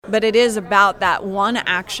but it is about that one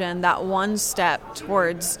action, that one step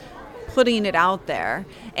towards putting it out there.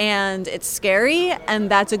 And it's scary,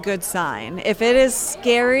 and that's a good sign. If it is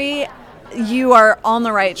scary, you are on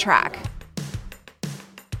the right track.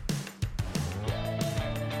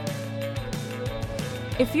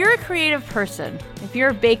 If you're a creative person, if you're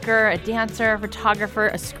a baker, a dancer, a photographer,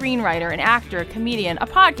 a screenwriter, an actor, a comedian, a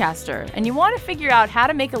podcaster, and you want to figure out how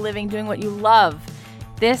to make a living doing what you love,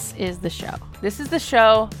 this is the show. This is the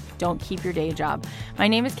show. Don't keep your day job. My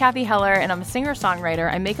name is Kathy Heller, and I'm a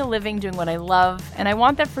singer-songwriter. I make a living doing what I love, and I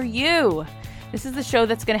want that for you. This is the show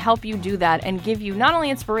that's going to help you do that and give you not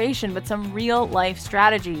only inspiration, but some real-life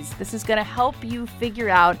strategies. This is going to help you figure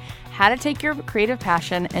out how to take your creative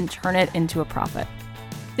passion and turn it into a profit.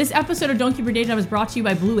 This episode of Don't Keep Your Day Job is brought to you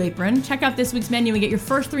by Blue Apron. Check out this week's menu and get your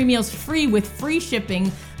first 3 meals free with free shipping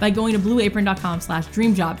by going to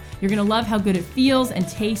blueapron.com/dreamjob. You're going to love how good it feels and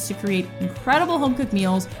tastes to create incredible home-cooked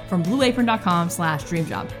meals from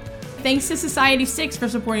blueapron.com/dreamjob. Thanks to Society6 for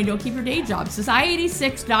supporting Don't Keep Your Day Job.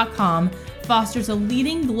 Society6.com fosters a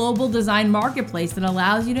leading global design marketplace that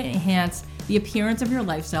allows you to enhance the appearance of your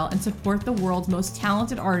lifestyle and support the world's most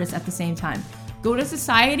talented artists at the same time. Go to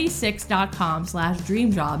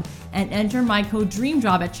society6.com/dreamjob and enter my code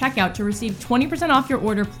DREAMJOB at checkout to receive 20% off your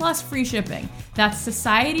order plus free shipping. That's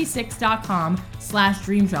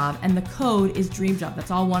society6.com/dreamjob and the code is DREAMJOB. That's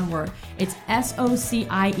all one word. It's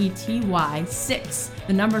SOCIETY 6,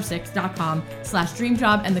 the number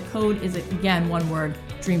 6.com/dreamjob, and the code is, again, one word,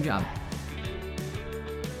 DREAMJOB.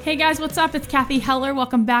 Hey guys, what's up? It's Kathy Heller.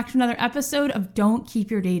 Welcome back to another episode of Don't Keep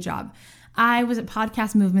Your Day Job. I was at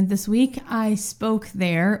Podcast Movement this week. I spoke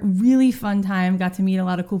there. Really fun time. Got to meet a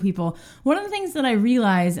lot of cool people. One of the things that I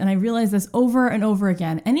realized, and I realized this over and over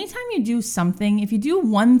again, anytime you do something, if you do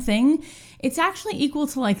one thing, it's actually equal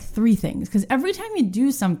to like 3 things. Because every time you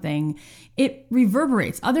do something, it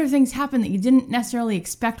reverberates. Other things happen that you didn't necessarily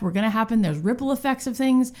expect were going to happen. There's ripple effects of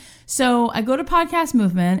things. So I go to Podcast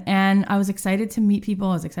Movement and I was excited to meet people.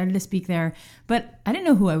 I was excited to speak there, but I didn't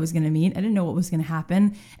know who I was going to meet. I didn't know what was going to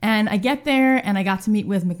happen. And I get there and I got to meet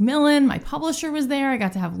with Macmillan. My publisher was there. I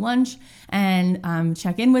got to have lunch and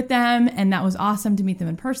check in with them. And that was awesome to meet them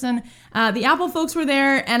in person. The Apple folks were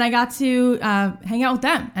there and I got to hang out with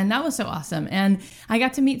them. And that was so awesome. And I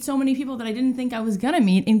got to meet so many people that I didn't think I was going to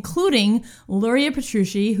meet, including Luria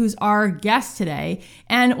Petrucci, who's our guest today.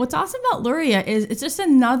 And what's awesome about Luria is it's just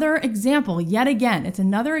another example, yet again, it's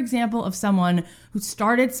another example of someone who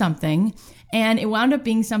started something and it wound up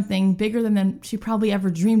being something bigger than she probably ever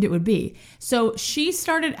dreamed it would be. So she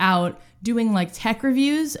started out doing like tech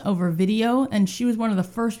reviews over video, and she was one of the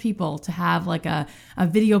first people to have like a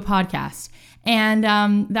video podcast. And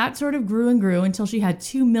that sort of grew and grew until she had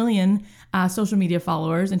 2 million social media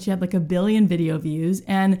followers, and she had like 1 billion video views.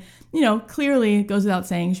 And, you know, clearly it goes without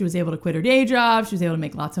saying she was able to quit her day job. She was able to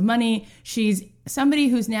make lots of money. She's somebody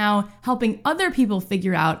who's now helping other people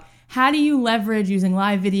figure out, how do you leverage using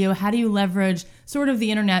live video? How do you leverage sort of the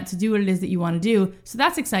internet to do what it is that you want to do? So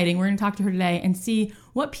that's exciting. We're going to talk to her today and see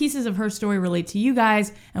what pieces of her story relate to you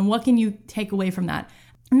guys and what can you take away from that.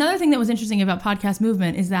 Another thing that was interesting about Podcast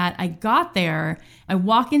Movement is that I got there, I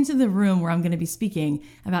walk into the room where I'm going to be speaking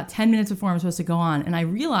about 10 minutes before I'm supposed to go on, and I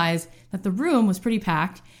realized that the room was pretty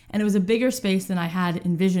packed and it was a bigger space than I had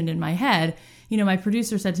envisioned in my head. You know, my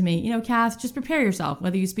producer said to me, you know, Kath, just prepare yourself.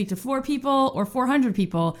 Whether you speak to 4 people or 400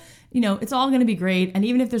 people, you know, it's all going to be great. And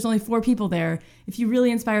even if there's only 4 people there, if you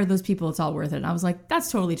really inspire those people, it's all worth it. And I was like, that's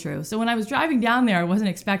totally true. So when I was driving down there, I wasn't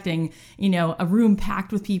expecting, you know, a room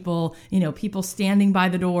packed with people, you know, people standing by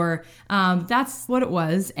the door. That's what it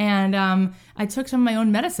was. And I took some of my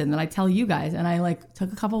own medicine that I tell you guys. And I like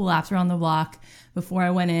took a couple laps around the block before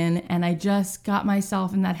I went in. And I just got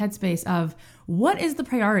myself in that headspace of, what is the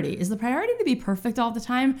priority? Is the priority to be perfect all the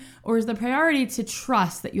time? Or is the priority to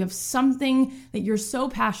trust that you have something that you're so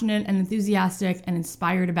passionate and enthusiastic and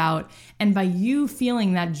inspired about? And by you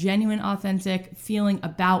feeling that genuine, authentic feeling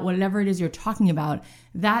about whatever it is you're talking about,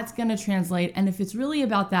 that's going to translate. And if it's really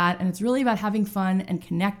about that, and it's really about having fun and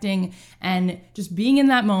connecting and just being in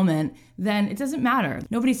that moment, then it doesn't matter.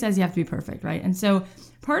 Nobody says you have to be perfect, right? And so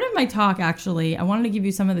part of my talk, actually, I wanted to give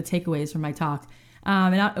you some of the takeaways from my talk.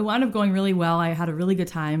 And it wound up going really well. I had a really good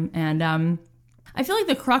time. And I feel like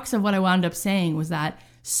the crux of what I wound up saying was that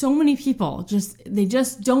so many people they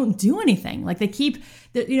just don't do anything. Like they keep,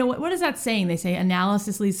 you know, what is that saying? They say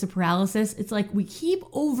analysis leads to paralysis. It's like we keep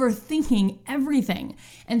overthinking everything.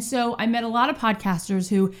 And so I met a lot of podcasters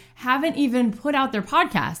who haven't even put out their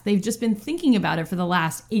podcast. They've just been thinking about it for the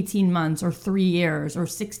last 18 months or 3 years or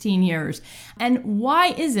 16 years. And why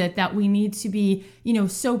is it that we need to be, you know,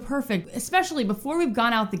 so perfect, especially before we've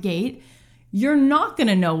gone out the gate? you're not going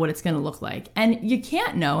to know what it's going to look like. And you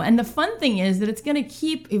can't know. And the fun thing is that it's going to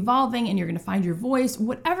keep evolving and you're going to find your voice,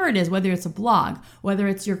 whatever it is, whether it's a blog, whether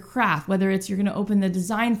it's your craft, whether it's you're going to open the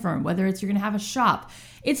design firm, whether it's you're going to have a shop.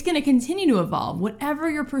 It's going to continue to evolve, whatever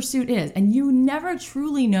your pursuit is. And you never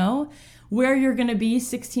truly know where you're going to be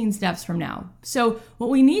 16 steps from now. So what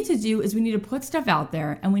we need to do is we need to put stuff out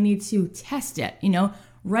there and we need to test it,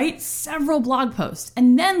 write several blog posts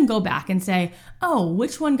and then go back and say, oh,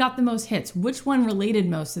 which one got the most hits? Which one related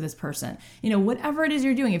most to this person? Whatever it is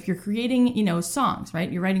you're doing, if you're creating, songs,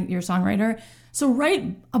 right? You're a songwriter. So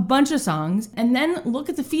write a bunch of songs and then look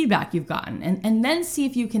at the feedback you've gotten and then see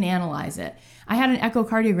if you can analyze it. I had an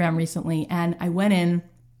echocardiogram recently and I went in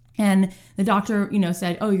and the doctor,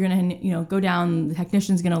 said, oh, you're going to, go down. The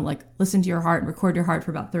technician's going to listen to your heart and record your heart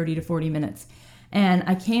for about 30 to 40 minutes. And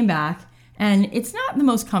I came back. And it's not the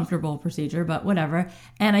most comfortable procedure, but whatever.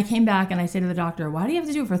 And I came back and I said to the doctor, why do you have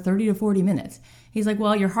to do it for 30 to 40 minutes? He's like,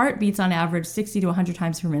 well, your heart beats on average 60 to 100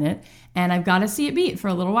 times per minute. And I've got to see it beat for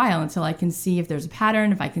a little while until I can see if there's a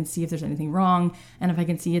pattern, if I can see if there's anything wrong, and if I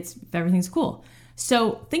can see if everything's cool.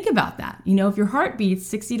 So think about that. If your heart beats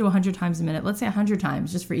 60 to 100 times a minute, let's say 100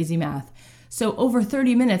 times, just for easy math. So over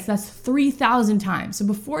 30 minutes, that's 3,000 times. So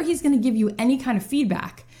before he's going to give you any kind of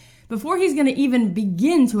feedback, before he's going to even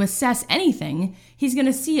begin to assess anything, he's going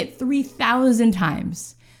to see it 3,000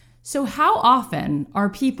 times. So how often are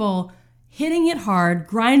people hitting it hard,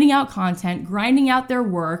 grinding out content, grinding out their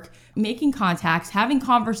work, making contacts, having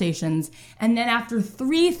conversations, and then after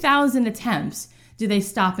 3,000 attempts, do they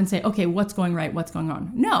stop and say, okay, what's going right? What's going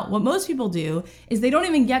on? No, what most people do is they don't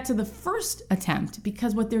even get to the first attempt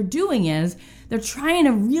because what they're doing is they're trying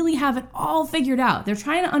to really have it all figured out. They're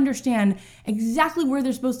trying to understand exactly where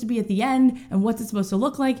they're supposed to be at the end and what's it supposed to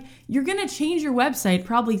look like. You're going to change your website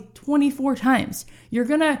probably 24 times. You're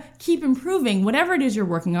going to keep improving whatever it is you're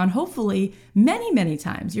working on, hopefully many, many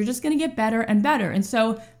times. You're just going to get better and better. And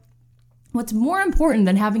so what's more important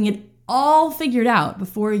than having it all figured out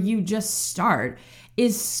before you just start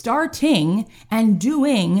is starting and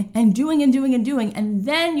doing and doing and doing and doing. And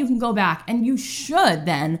then you can go back and you should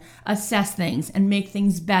then assess things and make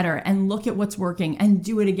things better and look at what's working and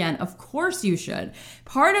do it again. Of course you should.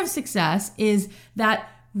 Part of success is that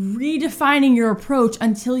redefining your approach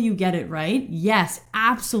until you get it right. Yes,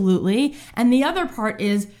 absolutely. And the other part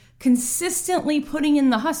is consistently putting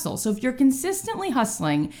in the hustle. So if you're consistently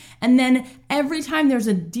hustling and then every time there's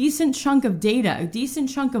a decent chunk of data, a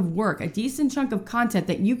decent chunk of work, a decent chunk of content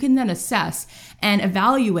that you can then assess and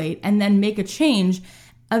evaluate and then make a change,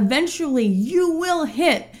 eventually you will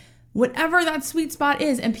hit whatever that sweet spot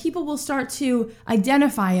is and people will start to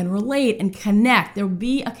identify and relate and connect. There'll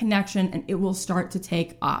be a connection and it will start to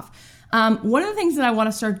take off. One of the things that I want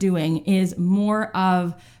to start doing is more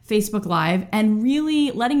of Facebook Live and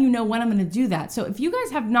really letting you know when I'm going to do that. So if you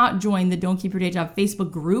guys have not joined the Don't Keep Your Day Job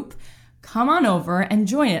Facebook group, come on over and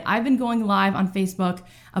join it. I've been going live on Facebook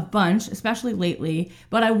a bunch, especially lately,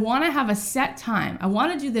 but I want to have a set time. I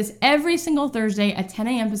want to do this every single Thursday at 10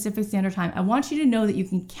 a.m. Pacific Standard Time. I want you to know that you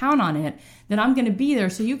can count on it, that I'm going to be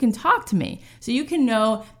there so you can talk to me. So you can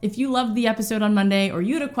know if you loved the episode on Monday or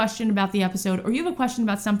you had a question about the episode or you have a question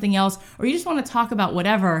about something else or you just want to talk about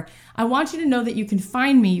whatever. I want you to know that you can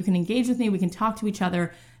find me, you can engage with me, we can talk to each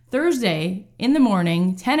other Thursday in the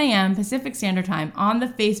morning, 10 a.m. Pacific Standard Time on the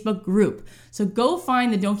Facebook group. So go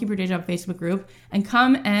find the Don't Keep Your Day Job Facebook group and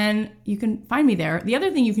come and you can find me there. The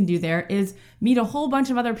other thing you can do there is meet a whole bunch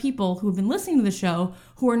of other people who have been listening to the show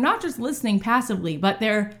who are not just listening passively, but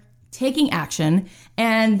they're taking action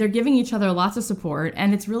and they're giving each other lots of support.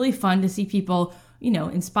 And it's really fun to see people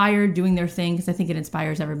inspired, doing their thing, because I think it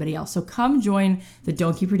inspires everybody else. So come join the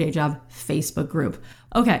Don't Keep Your Day Job Facebook group.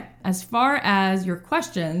 Okay, as far as your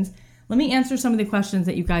questions, let me answer some of the questions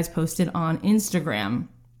that you guys posted on Instagram.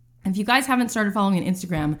 If you guys haven't started following me on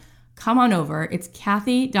Instagram, come on over. It's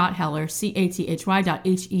Kathy.Heller,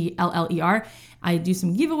 CATHY.HELLER. I do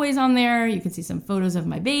some giveaways on there. You can see some photos of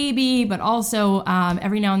my baby, but also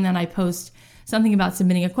every now and then I post something about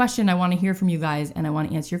submitting a question. I want to hear from you guys and I want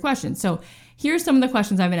to answer your questions. So here's some of the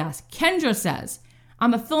questions I've been asked. Kendra says,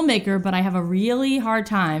 I'm a filmmaker, but I have a really hard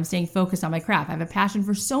time staying focused on my craft. I have a passion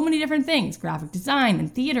for so many different things, graphic design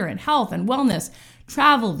and theater and health and wellness,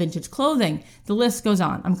 travel, vintage clothing. The list goes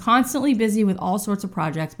on. I'm constantly busy with all sorts of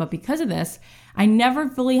projects, but because of this, I never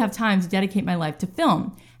fully have time to dedicate my life to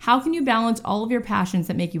film. How can you balance all of your passions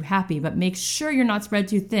that make you happy, but make sure you're not spread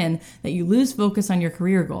too thin that you lose focus on your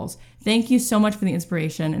career goals? Thank you so much for the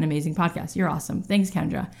inspiration and amazing podcast. You're awesome. Thanks,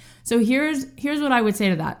 Kendra. So here's what I would say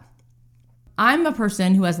to that. I'm a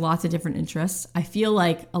person who has lots of different interests. I feel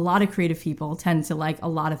like a lot of creative people tend to like a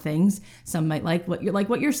lot of things. Some might like what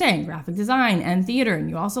you're saying, graphic design and theater, and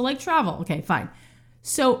you also like travel. Okay, fine.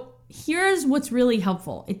 So here's what's really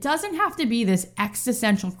helpful. It doesn't have to be this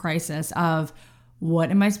existential crisis of,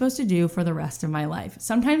 what am I supposed to do for the rest of my life?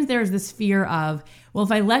 Sometimes there's this fear of, well,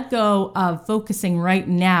 if I let go of focusing right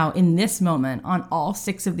now in this moment on all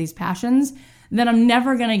 6 of these passions, then I'm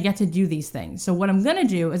never going to get to do these things. So what I'm going to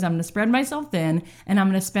do is I'm going to spread myself thin, and I'm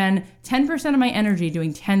going to spend 10% of my energy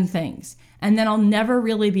doing 10 things. And then I'll never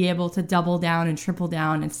really be able to double down and triple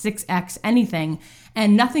down and 6x anything,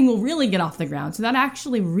 and nothing will really get off the ground. So that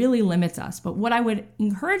actually really limits us. But what I would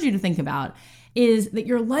encourage you to think about is that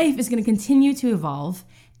your life is going to continue to evolve.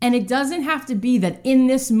 And it doesn't have to be that in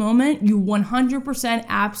this moment, you 100%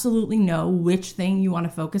 absolutely know which thing you want to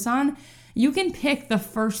focus on. You can pick the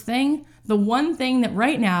first thing, the one thing that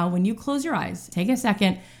right now, when you close your eyes, take a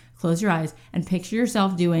second, close your eyes, and picture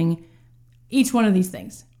yourself doing each one of these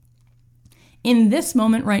things. In this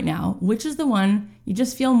moment right now, which is the one you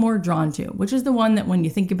just feel more drawn to? Which is the one that when you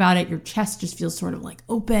think about it, your chest just feels sort of like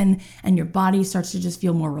open and your body starts to just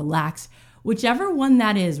feel more relaxed? Whichever one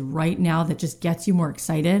that is right now that just gets you more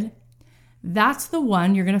excited, that's the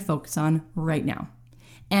one you're going to focus on right now.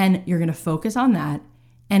 And you're going to focus on that.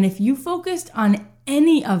 And if you focused on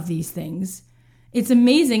any of these things, it's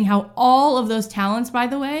amazing how all of those talents, by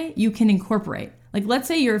the way, you can incorporate. Like, let's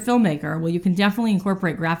say you're a filmmaker. Well, you can definitely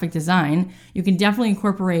incorporate graphic design. You can definitely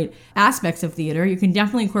incorporate aspects of theater. You can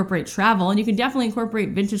definitely incorporate travel, and you can definitely incorporate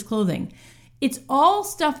vintage clothing. It's all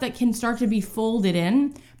stuff that can start to be folded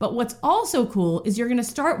in. But what's also cool is you're going to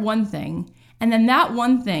start one thing, and then that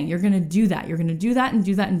one thing, you're going to do that. You're going to do that and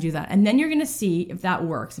do that and do that. And then you're going to see if that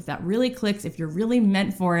works, if that really clicks, if you're really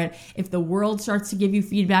meant for it, if the world starts to give you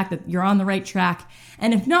feedback that you're on the right track.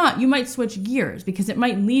 And if not, you might switch gears because it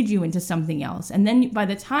might lead you into something else. And then by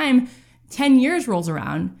the time 10 years rolls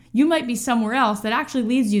around, you might be somewhere else that actually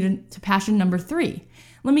leads you to passion number 3.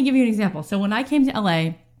 Let me give you an example. So when I came to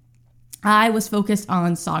LA, I was focused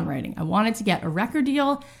on songwriting. I wanted to get a record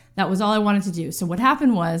deal. That was all I wanted to do. So what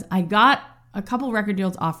happened was I got a couple record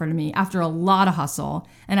deals offered to me after a lot of hustle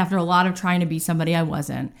and after a lot of trying to be somebody I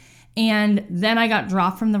wasn't. And then I got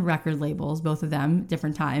dropped from the record labels, both of them,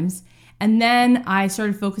 different times. And then I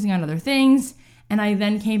started focusing on other things. And I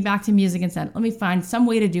then came back to music and said, let me find some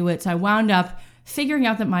way to do it. So I wound up figuring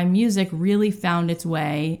out that my music really found its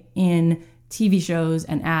way in TV shows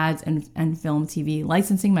and ads and film, TV,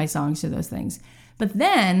 licensing my songs to those things. But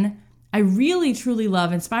then I really, truly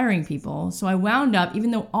love inspiring people. So I wound up,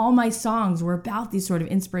 even though all my songs were about these sort of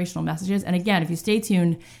inspirational messages. And again, if you stay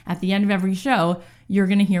tuned at the end of every show, you're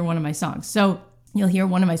going to hear one of my songs. So you'll hear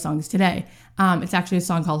one of my songs today. It's actually a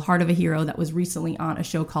song called Heart of a Hero that was recently on a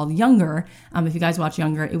show called Younger. If you guys watch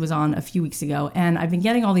Younger, it was on a few weeks ago. And I've been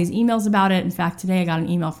getting all these emails about it. In fact, today I got an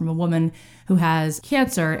email from a woman who has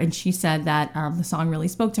cancer, and she said that the song really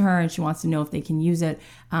spoke to her and she wants to know if they can use it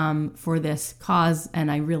for this cause.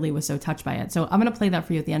 And I really was so touched by it. So I'm going to play that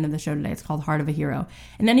for you at the end of the show today. It's called Heart of a Hero.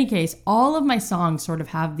 In any case, all of my songs sort of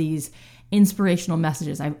have these inspirational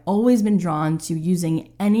messages. I've always been drawn to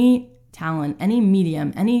using any talent, any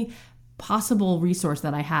medium, any possible resource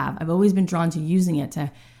that I have. I've always been drawn to using it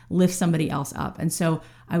to lift somebody else up. And so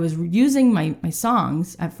I was using my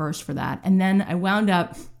songs at first for that. And then I wound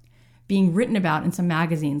up being written about in some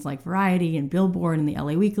magazines like Variety and Billboard and the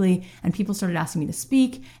LA Weekly. And people started asking me to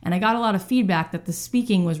speak. And I got a lot of feedback that the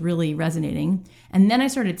speaking was really resonating. And then I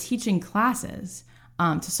started teaching classes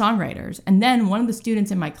to songwriters. And then one of the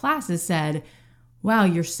students in my classes said, wow,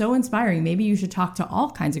 you're so inspiring. Maybe you should talk to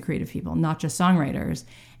all kinds of creative people, not just songwriters.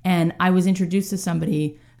 And I was introduced to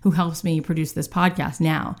somebody who helps me produce this podcast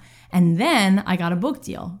now. And then I got a book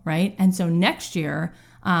deal, right? And so next year,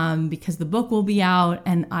 because the book will be out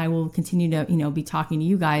and I will continue to, be talking to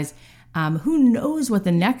you guys, who knows what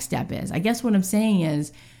the next step is? I guess what I'm saying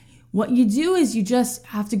is what you do is you just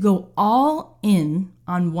have to go all in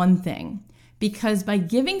on one thing, because by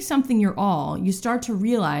giving something your all, you start to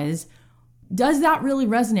realize, does that really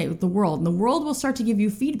resonate with the world? And the world will start to give you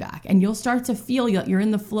feedback, and you'll start to feel that you're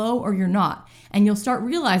in the flow or you're not. And you'll start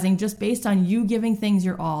realizing, just based on you giving things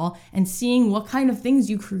your all and seeing what kind of things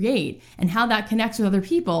you create and how that connects with other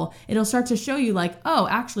people, it'll start to show you like, oh,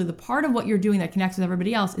 actually the part of what you're doing that connects with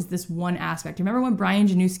everybody else is this one aspect. Remember when Brian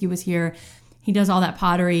Janusky was here? He does all that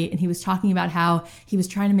pottery, and he was talking about how he was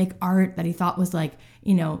trying to make art that he thought was like,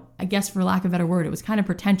 I guess for lack of a better word, it was kind of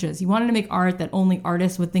pretentious. He wanted to make art that only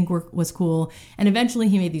artists would think was cool. And eventually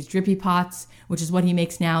he made these drippy pots, which is what he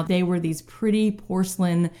makes now. They were these pretty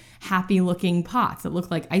porcelain, happy looking pots that looked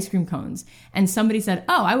like ice cream cones. And somebody said,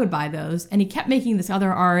 oh, I would buy those. And he kept making this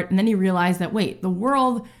other art. And then he realized that, wait, the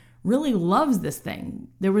world really loves this thing.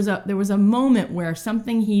 There was a moment where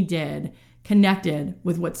something he did connected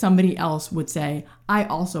with what somebody else would say, I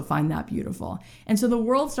also find that beautiful. And so the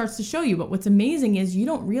world starts to show you. But what's amazing is you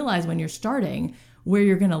don't realize when you're starting where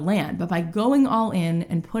you're going to land. But by going all in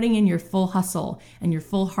and putting in your full hustle and your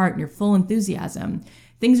full heart and your full enthusiasm,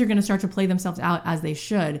 things are going to start to play themselves out as they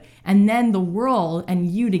should. And then the world and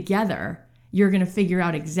you together, you're going to figure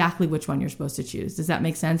out exactly which one you're supposed to choose. Does that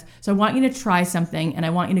make sense? So I want you to try something and I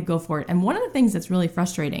want you to go for it. And one of the things that's really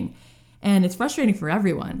frustrating, and it's frustrating for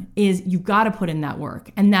everyone, is you've got to put in that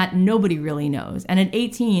work, and that nobody really knows. And at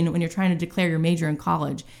 18, when you're trying to declare your major in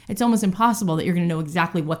college, it's almost impossible that you're going to know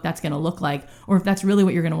exactly what that's going to look like, or if that's really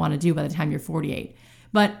what you're going to want to do by the time you're 48.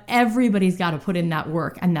 But everybody's got to put in that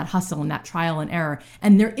work and that hustle and that trial and error.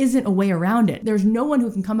 And there isn't a way around it. There's no one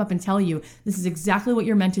who can come up and tell you, this is exactly what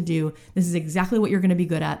you're meant to do. This is exactly what you're going to be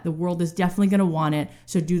good at. The world is definitely going to want it.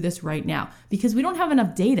 So do this right now. Because we don't have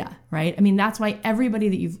enough data, right? I mean, that's why everybody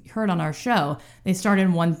that you've heard on our show, they start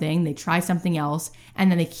in one thing, they try something else,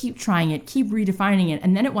 and then they keep trying it, keep redefining it.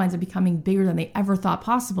 And then it winds up becoming bigger than they ever thought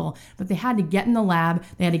possible. But they had to get in the lab,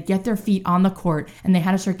 they had to get their feet on the court, and they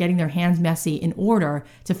had to start getting their hands messy in order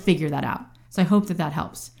to figure that out. So I hope that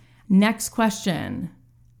helps. Next question.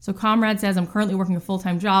 So Comrade says, I'm currently working a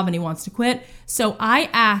full-time job and he wants to quit. So I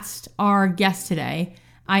asked our guest today,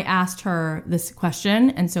 I asked her this question.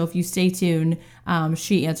 And so if you stay tuned,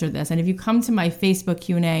 she answered this. And if you come to my Facebook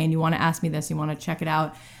Q&A and you want to ask me this, you want to check it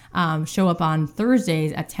out, show up on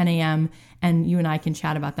Thursdays at 10 a.m. and you and I can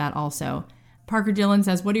chat about that also. Parker Dillon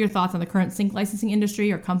says, what are your thoughts on the current sync licensing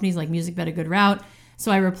industry? Are companies like Music Bet a good route?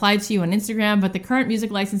 So I replied to you on Instagram, but the current music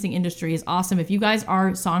licensing industry is awesome. If you guys are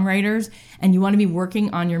songwriters and you want to be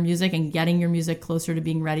working on your music and getting your music closer to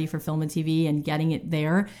being ready for film and TV and getting it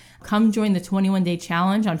there, come join the 21-day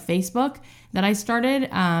challenge on Facebook that I started.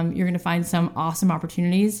 You're going to find some awesome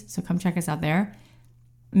opportunities. So come check us out there.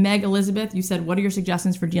 Meg Elizabeth, you said, what are your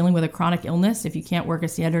suggestions for dealing with a chronic illness if you can't work a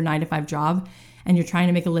standard 9-to-5 job and you're trying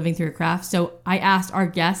to make a living through your craft? So I asked our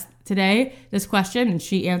guest today this question and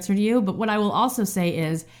she answered you. But what I will also say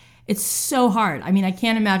is it's so hard. I mean, I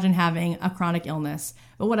can't imagine having a chronic illness.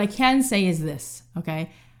 But what I can say is this,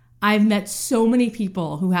 okay? I've met so many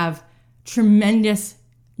people who have tremendous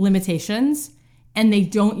limitations and they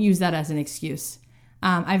don't use that as an excuse.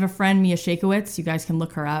 I have a friend, Mia Shakowitz. You guys can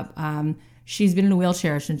look her up. She's been in a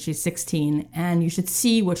wheelchair since she's 16, and you should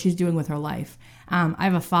see what she's doing with her life. I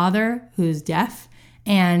have a father who's deaf,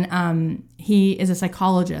 and he is a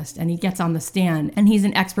psychologist, and he gets on the stand, and he's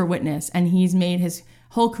an expert witness, and he's made his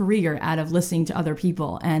whole career out of listening to other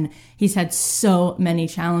people, and he's had so many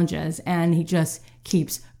challenges, and he just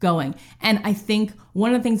keeps going. And I think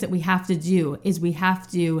one of the things that we have to do is we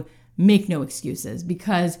have to make no excuses,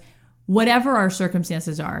 because whatever our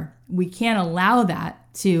circumstances are, we can't allow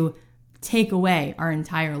that to take away our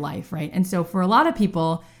entire life, right? And so for a lot of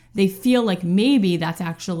people, they feel like maybe that's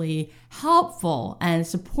actually helpful and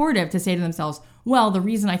supportive to say to themselves, well, the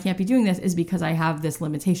reason I can't be doing this is because I have this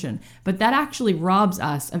limitation. But that actually robs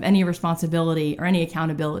us of any responsibility or any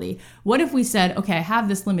accountability. What if we said, okay, I have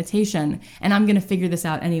this limitation and I'm going to figure this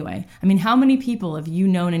out anyway? I mean, how many people have you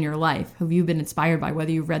known in your life? Have you been inspired by,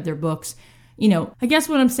 whether you've read their books? You know, I guess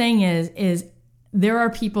what I'm saying is there are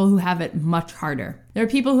people who have it much harder. There are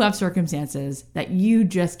people who have circumstances that you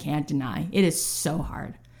just can't deny. It is so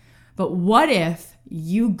hard. But what if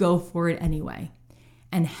you go for it anyway?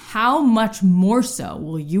 And how much more so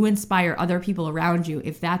will you inspire other people around you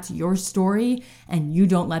if that's your story and you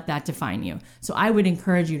don't let that define you? So I would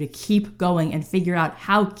encourage you to keep going and figure out,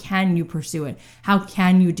 how can you pursue it? How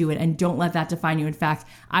can you do it? And don't let that define you. In fact,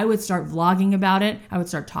 I would start vlogging about it. I would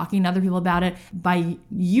start talking to other people about it. By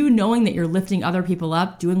you knowing that you're lifting other people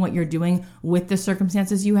up, doing what you're doing with the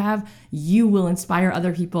circumstances you have, you will inspire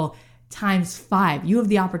other people times 5. You have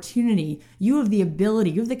the opportunity, you have the ability,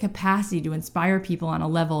 you have the capacity to inspire people on a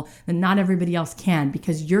level that not everybody else can,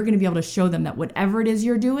 because you're going to be able to show them that whatever it is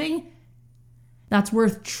you're doing, that's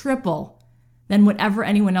worth triple than whatever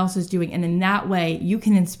anyone else is doing. And in that way, you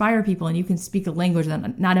can inspire people and you can speak a language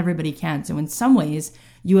that not everybody can. So in some ways,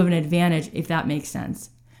 you have an advantage, if that makes sense.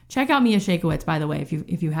 Check out Mia Shakowitz, by the way,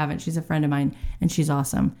 if you haven't. She's a friend of mine and she's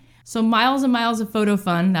awesome. So Miles and Miles of Photo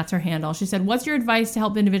Fun, that's her handle. She said, what's your advice to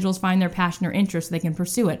help individuals find their passion or interest so they can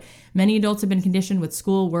pursue it? Many adults have been conditioned with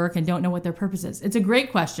school, work, and don't know what their purpose is. It's a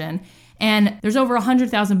great question. And there's over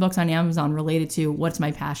 100,000 books on Amazon related to what's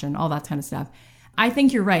my passion, all that kind of stuff. I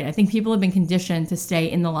think you're right. I think people have been conditioned to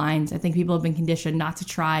stay in the lines. I think people have been conditioned not to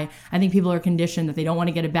try. I think people are conditioned that they don't want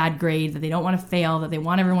to get a bad grade, that they don't want to fail, that they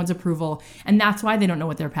want everyone's approval. And that's why they don't know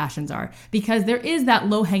what their passions are. Because there is that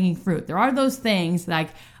low-hanging fruit. There are those things like,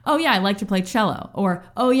 oh yeah, I like to play cello, or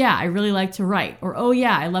oh yeah, I really like to write, or oh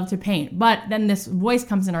yeah, I love to paint. But then this voice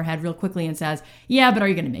comes in our head real quickly and says, yeah, but are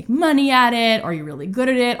you going to make money at it? Are you really good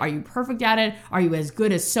at it? Are you perfect at it? Are you as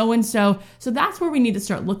good as so-and-so? So that's where we need to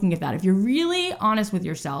start looking at that. If you're really honest with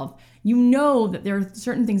yourself, you know that there are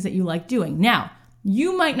certain things that you like doing. Now,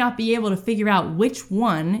 you might not be able to figure out which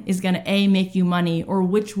one is going to make you money or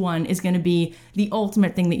which one is going to be the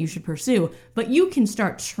ultimate thing that you should pursue, but you can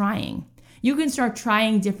start trying. You can start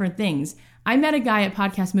trying different things. I met a guy at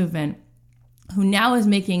Podcast Movement who now is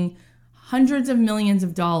making hundreds of millions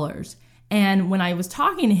of dollars. And when I was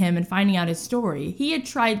talking to him and finding out his story, he had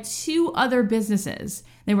tried 2 other businesses.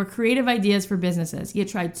 They were creative ideas for businesses. He had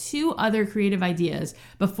tried 2 other creative ideas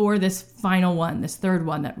before this final one, this third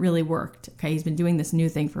one that really worked. Okay, he's been doing this new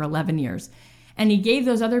thing for 11 years. And he gave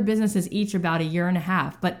those other businesses each about 1.5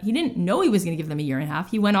 years, but he didn't know he was going to give them 1.5 years.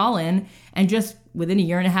 He went all in and just within 1.5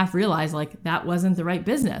 years realized like that wasn't the right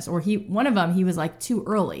business. Or one of them, he was like too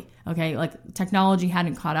early. Okay. Like technology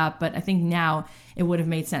hadn't caught up, but I think now it would have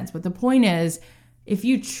made sense. But the point is, if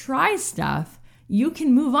you try stuff, you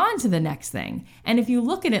can move on to the next thing. And if you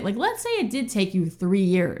look at it, like let's say it did take you 3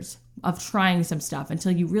 years of trying some stuff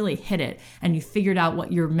until you really hit it and you figured out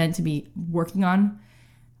what you're meant to be working on.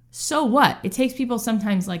 So what? It takes people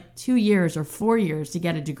sometimes like 2 years or 4 years to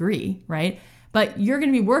get a degree, right? But you're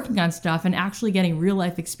going to be working on stuff and actually getting real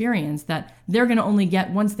life experience that they're going to only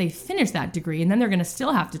get once they finish that degree. And then they're going to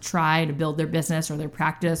still have to try to build their business or their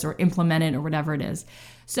practice or implement it or whatever it is.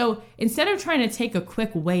 So instead of trying to take a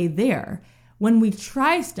quick way there, when we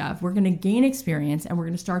try stuff, we're going to gain experience and we're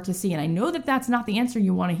going to start to see. And I know that that's not the answer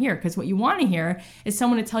you want to hear, because what you want to hear is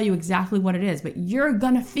someone to tell you exactly what it is. But you're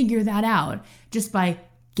going to figure that out just by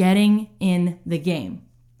getting in the game.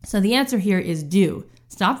 So the answer here is do.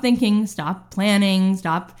 Stop thinking, stop planning,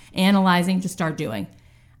 stop analyzing, just start doing.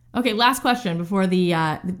 Okay, last question before the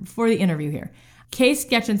interview here. Kay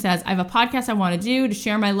Sketchin says, I have a podcast I want to do to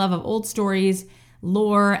share my love of old stories,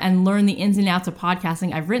 lore, and learn the ins and outs of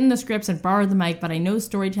podcasting. I've written the scripts and borrowed the mic, but I know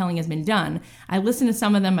storytelling has been done. I listen to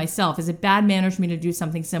some of them myself. Is it bad manners for me to do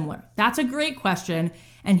something similar? That's a great question,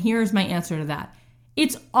 and here's my answer to that.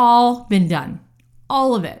 It's all been done.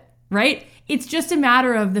 All of it, right? It's just a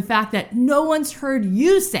matter of the fact that no one's heard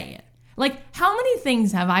you say it. Like, how many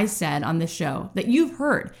things have I said on this show that you've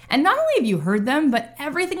heard? And not only have you heard them, but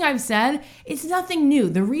everything I've said, it's nothing new.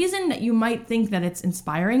 The reason that you might think that it's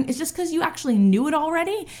inspiring is just because you actually knew it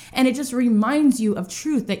already, and it just reminds you of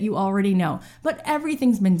truth that you already know. But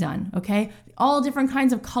everything's been done, okay? All different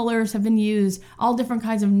kinds of colors have been used, all different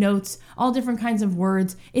kinds of notes, all different kinds of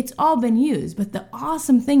words. It's all been used. But the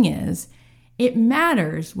awesome thing is, it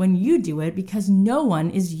matters when you do it because no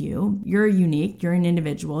one is you. You're unique. You're an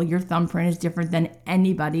individual. Your thumbprint is different than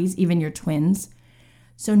anybody's, even your twins.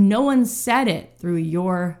 So no one said it through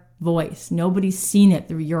your voice. Nobody's seen it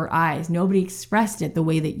through your eyes. Nobody expressed it the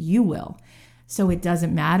way that you will. So it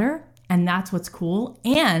doesn't matter. And that's what's cool.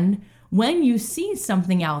 And when you see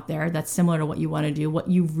something out there that's similar to what you want to do,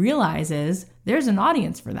 what you realize is there's an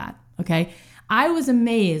audience for that. Okay. I was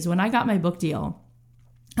amazed when I got my book deal.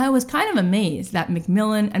 I was kind of amazed that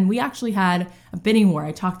Macmillan, and we actually had a bidding war.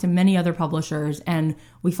 I talked to many other publishers and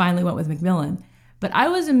we finally went with Macmillan. But I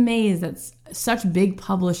was amazed that such big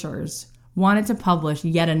publishers wanted to publish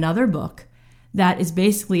yet another book that is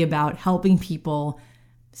basically about helping people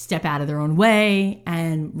step out of their own way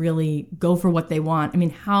and really go for what they want. I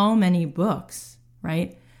mean, how many books,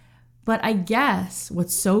 right? But I guess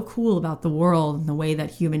what's so cool about the world and the way that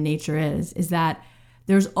human nature is that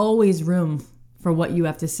there's always room for what you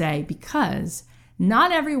have to say, because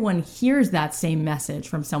not everyone hears that same message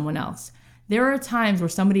from someone else. There are times where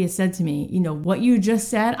somebody has said to me, you know, what you just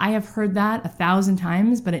said, I have heard that 1,000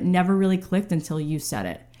 times, but it never really clicked until you said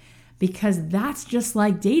it. Because that's just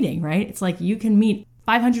like dating, right? It's like you can meet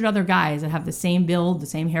 500 other guys that have the same build, the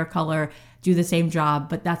same hair color, do the same job,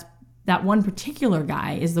 but that one particular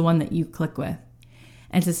guy is the one that you click with.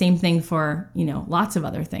 And it's the same thing for, you know, lots of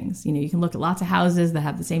other things. You know, you can look at lots of houses that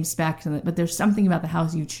have the same specs, but there's something about the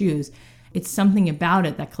house you choose. It's something about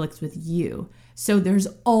it that clicks with you. So there's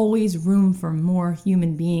always room for more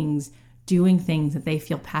human beings doing things that they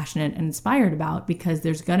feel passionate and inspired about, because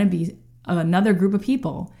there's going to be another group of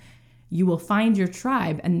people you will find your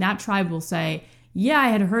tribe, and that tribe will say, yeah, I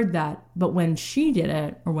had heard that, but when she did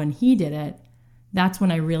it or when he did it, that's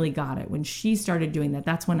when I really got it. When she started doing that,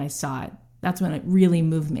 that's when I saw it. That's when it really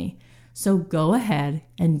moved me. So go ahead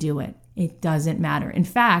and do it. It doesn't matter. In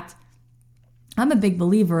fact, I'm a big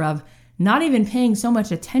believer of not even paying so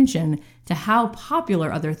much attention to how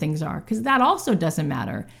popular other things are, because that also doesn't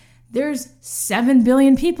matter. There's 7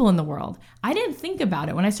 billion people in the world. I didn't think about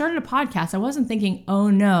it. When I started a podcast, I wasn't thinking, oh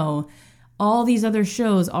no, all these other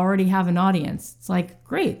shows already have an audience. It's like,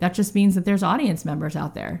 great, that just means that there's audience members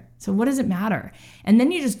out there. So what does it matter? And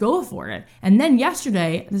then you just go for it. And then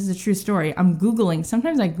yesterday, this is a true story, I'm Googling.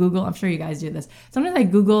 Sometimes I Google, I'm sure you guys do this. Sometimes I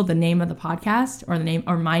Google the name of the podcast or the name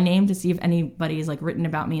or my name to see if anybody's like written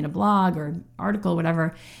about me in a blog or article,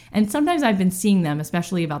 whatever. And sometimes I've been seeing them,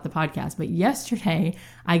 especially about the podcast. But yesterday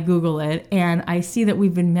I Google it and I see that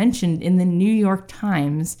we've been mentioned in the New York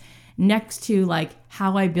Times next to like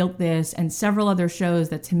How I Built This and several other shows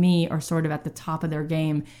that to me are sort of at the top of their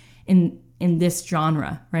game in this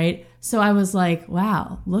genre, right? So I was like,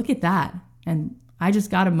 wow, look at that. And I just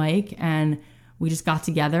got a mic and we just got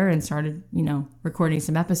together and started, recording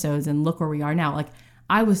some episodes, and look where we are now. Like,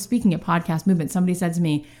 I was speaking at Podcast Movement. Somebody said to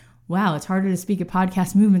me, wow, it's harder to speak at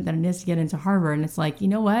Podcast Movement than it is to get into Harvard. And it's like, you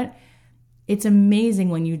know what? It's amazing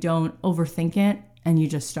when you don't overthink it and you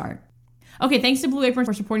just start. Okay, thanks to Blue Apron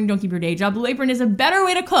for supporting Don't Keep Your Day Job. Blue Apron is a better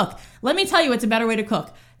way to cook. Let me tell you, it's a better way to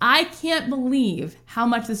cook. I can't believe how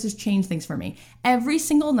much this has changed things for me. Every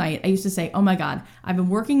single night, I used to say, oh my God, I've been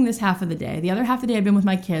working this half of the day. The other half of the day, I've been with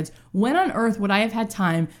my kids. When on earth would I have had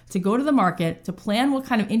time to go to the market, to plan what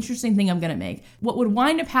kind of interesting thing I'm going to make? What would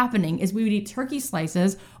wind up happening is we would eat turkey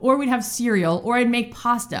slices, or we'd have cereal, or I'd make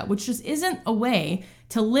pasta, which just isn't a way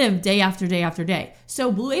to live day after day after day.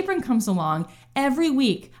 So Blue Apron comes along. Every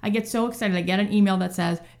week, I get so excited. I get an email that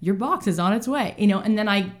says, your box is on its way, and then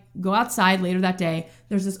I go outside later that day.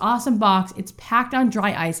 There's this awesome box. It's packed on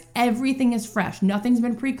dry ice. Everything is fresh. Nothing's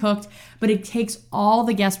been pre-cooked, but it takes all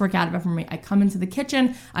the guesswork out of it for me. I come into the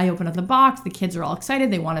kitchen. I open up the box. The kids are all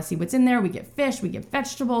excited. They want to see what's in there. We get fish. We get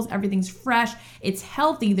vegetables. Everything's fresh. It's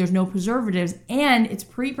healthy. There's no preservatives, and it's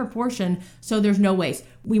pre-proportioned, so there's no waste.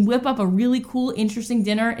 We whip up a really cool, interesting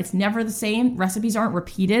dinner. It's never the same. Recipes aren't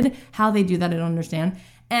repeated. How they do that, I don't understand.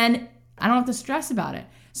 And I don't have to stress about it.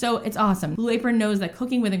 So it's awesome. Blue Apron knows that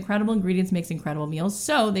cooking with incredible ingredients makes incredible meals.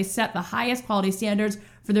 So they set the highest quality standards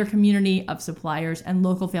for their community of suppliers and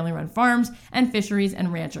local family-run farms and fisheries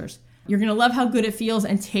and ranchers. You're going to love how good it feels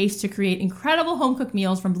and tastes to create incredible home-cooked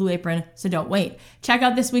meals from Blue Apron, so don't wait. Check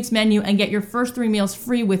out this week's menu and get your first 3 meals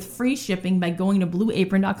free with free shipping by going to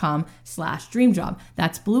blueapron.com/dreamjob.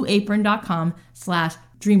 That's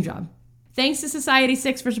blueapron.com/dreamjob. Thanks to Society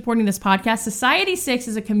 6 for supporting this podcast. Society 6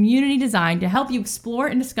 is a community designed to help you explore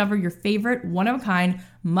and discover your favorite one-of-a-kind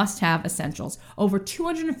must-have essentials. Over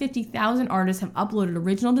 250,000 artists have uploaded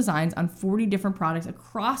original designs on 40 different products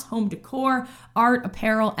across home decor, art,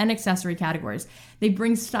 apparel, and accessory categories. They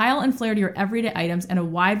bring style and flair to your everyday items and a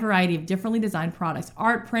wide variety of differently designed products: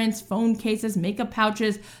 art prints, phone cases, makeup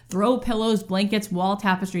pouches, throw pillows, blankets, wall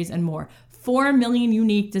tapestries, and more. 4 million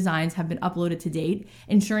unique designs have been uploaded to date,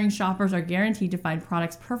 ensuring shoppers are guaranteed to find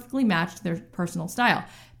products perfectly matched to their personal style.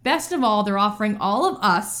 Best of all, they're offering all of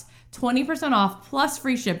us 20% off plus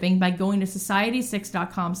free shipping by going to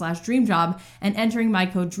society6.com/dreamjob and entering my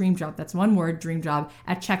code DREAMJOB. That's one word, DREAMJOB,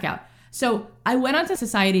 at checkout. So I went onto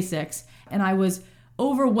Society 6 and I was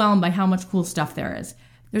overwhelmed by how much cool stuff there is.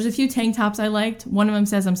 There's a few tank tops I liked. One of them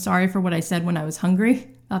says, "I'm sorry for what I said when I was hungry."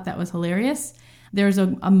 Thought that was hilarious. There's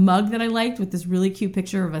a mug that I liked with this really cute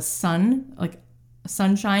picture of a sun, like a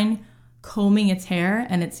sunshine combing its hair,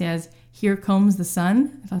 and it says, "Here comes the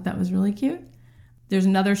sun." I thought that was really cute. There's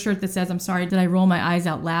another shirt that says, "I'm sorry, did I roll my eyes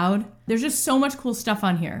out loud?" There's just so much cool stuff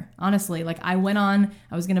on here. Honestly, like I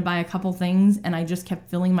was going to buy a couple things and I just kept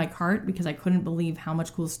filling my cart because I couldn't believe how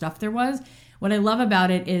much cool stuff there was. What I love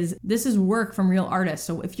about it is this is work from real artists.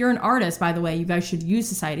 So if you're an artist, by the way, you guys should use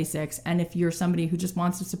Society 6. And if you're somebody who just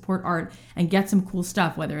wants to support art and get some cool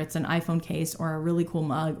stuff, whether it's an iPhone case or a really cool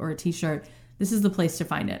mug or a t-shirt, this is the place to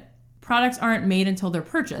find it. Products aren't made until they're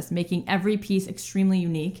purchased, making every piece extremely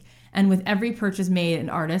unique. And with every purchase made, an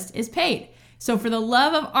artist is paid. So for the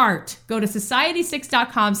love of art, go to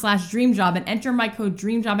society6.com/dreamjob and enter my code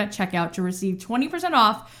DREAMJOB at checkout to receive 20%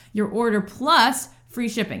 off your order plus free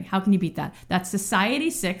shipping. How can you beat that? That's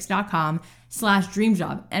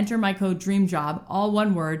society6.com/dreamjob. Enter my code DREAMJOB, all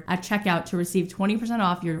one word, at checkout to receive 20%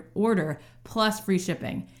 off your order plus free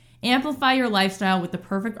shipping. Amplify your lifestyle with the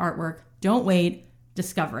perfect artwork. Don't wait.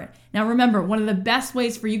 Discover it. Now remember, one of the best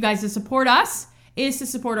ways for you guys to support us is to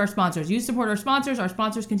support our sponsors. You support our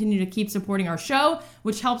sponsors continue to keep supporting our show,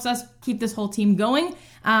 which helps us keep this whole team going.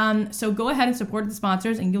 So go ahead and support the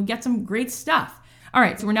sponsors and you'll get some great stuff. All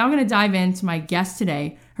right, so we're now going to dive into my guest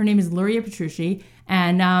today. Her name is Luria Petrucci,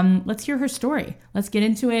 and let's hear her story. Let's get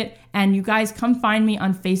into it. And you guys come find me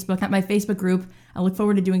on Facebook at my Facebook group. I look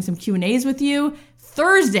forward to doing some Q&As with you.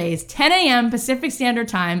 Thursdays, 10 a.m. Pacific Standard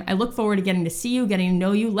Time. I look forward to getting to see you, getting to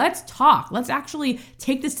know you. Let's talk. Let's actually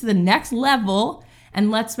take this to the next level and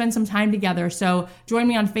let's spend some time together. So join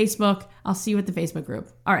me on Facebook. I'll see you at the Facebook group.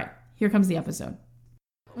 All right, here comes the episode.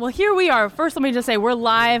 Well, here we are. First, let me just say we're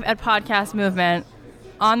live at Podcast Movement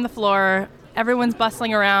on the floor. Everyone's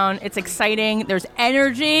bustling around. It's exciting. There's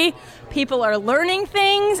energy. People are learning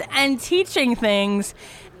things and teaching things.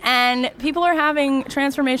 And people are having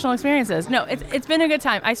transformational experiences. No, it's been a good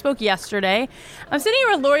time. I spoke yesterday. I'm sitting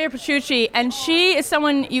here with Luria Petrucci, and she is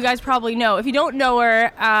someone you guys probably know. If you don't know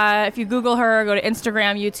her, if you Google her, go to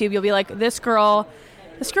Instagram, YouTube, you'll be like, this girl's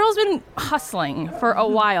been hustling for a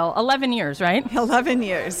while. 11 years, right? 11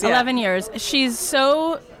 years, yeah. 11 years. She's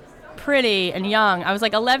so pretty and young. I was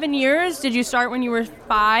like, 11 years? Did you start when you were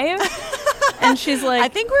 5? And she's like... I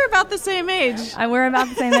think we're about the same age. We're about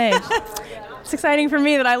the same age. It's exciting for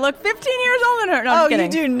me that I look 15 years older than her. No, I'm kidding.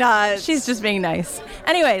 You do not. She's just being nice.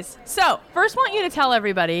 Anyways, so first I want you to tell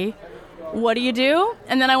everybody, what do you do?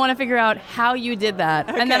 And then I want to figure out how you did that.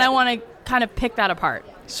 Okay. And then I want to kind of pick that apart.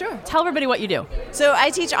 Sure. Tell everybody what you do. So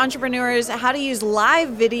I teach entrepreneurs how to use live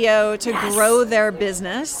video to grow their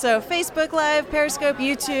business. So Facebook Live, Periscope,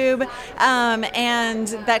 YouTube, and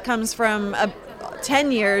that comes from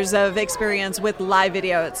 10 years of experience with live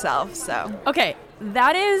video itself. So okay,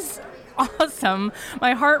 that is awesome.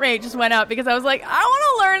 My heart rate just went up because I was like, I want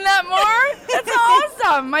to learn that more. That's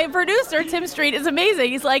awesome. My producer, Tim Street, is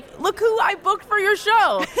amazing. He's like, look who I booked for your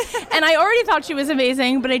show. And I already thought she was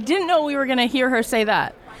amazing, but I didn't know we were going to hear her say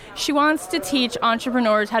that. She wants to teach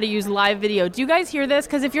entrepreneurs how to use live video. Do you guys hear this?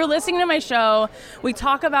 Because if you're listening to my show, we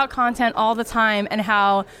talk about content all the time and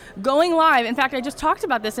how going live, in fact, I just talked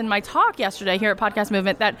about this in my talk yesterday here at Podcast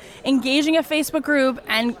Movement, that engaging a Facebook group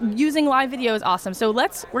and using live video is awesome. So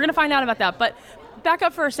we're going to find out about that. But back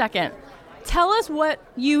up for a second. Tell us what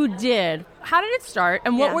you did. How did it start?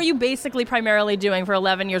 And what were you basically primarily doing for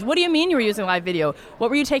 11 years? What do you mean you were using live video? What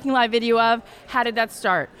were you taking live video of? How did that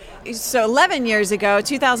start? So 11 years ago,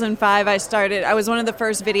 2005, I was one of the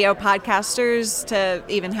first video podcasters to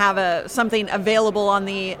even have something available on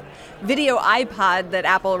the video iPod that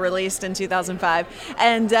Apple released in 2005.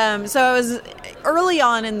 And so I was early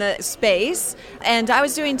on in the space, and I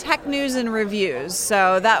was doing tech news and reviews.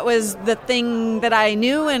 So that was the thing that I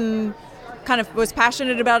knew and kind of was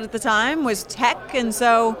passionate about at the time, was tech, and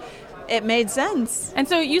so it made sense. And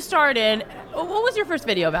so you started, what was your first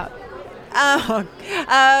video about?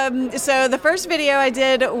 So the first video I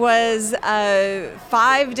did was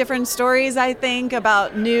 5 different stories, I think,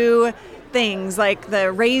 about new things, like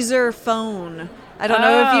the Razor phone. I don't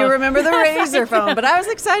know if you remember the Razor phone, but I was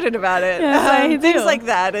excited about it. Yes, things like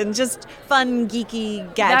that, and just fun, geeky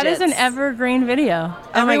gadgets. That is an evergreen video. Oh my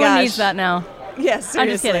gosh. Everyone needs that now. Yes, seriously. I'm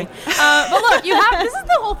just kidding. But look, this is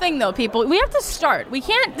the whole thing though, people. We have to start. We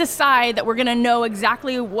can't decide that we're going to know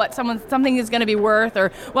exactly what something is going to be worth or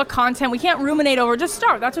what content. We can't ruminate over. Just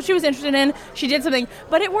start. That's what she was interested in. She did something.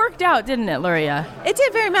 But it worked out, didn't it, Luria? It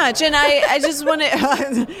did very much. And I just want to,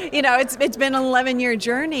 it's been an 11-year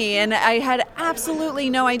journey, and I had absolutely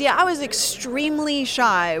no idea. I was extremely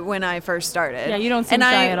shy when I first started. Yeah, you don't seem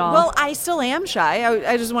shy at all. Well, I still am shy.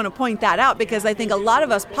 I just want to point that out because I think a lot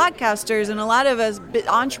of us podcasters and a lot of us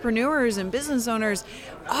entrepreneurs and business owners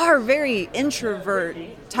are very introvert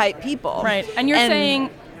type people. Right. And you're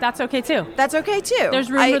saying that's okay too. That's okay too. There's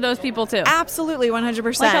room for those people too. Absolutely,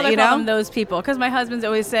 100%. Like how they call them those people. Because my husband's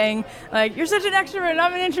always saying, like, you're such an extrovert and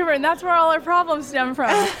I'm an introvert, and that's where all our problems stem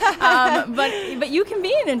from. But you can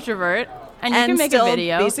be an introvert and you can make a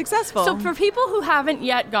video. Be successful. So for people who haven't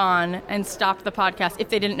yet gone and stopped the podcast, if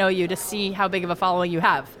they didn't know you, to see how big of a following you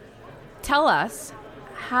have, tell us,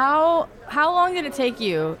 how long did it take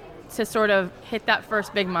you to sort of hit that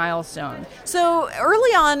first big milestone? So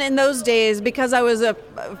early on in those days, because I was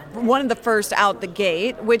one of the first out the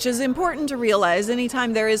gate, which is important to realize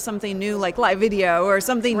anytime there is something new like live video or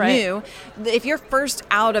something new, if you're first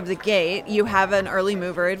out of the gate, you have an early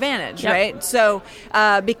mover advantage, right? So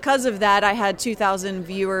because of that, I had 2,000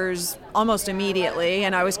 viewers almost immediately,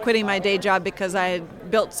 and I was quitting my day job because I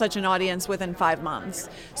had built such an audience within 5 months.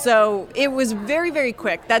 So it was very, very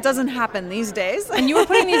quick. That doesn't happen these days. And you were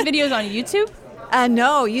putting these videos on YouTube?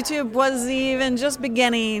 No, YouTube was even just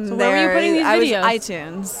beginning. So where were you putting these videos? I was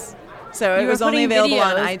iTunes. So it was only available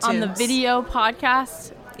on iTunes. On the video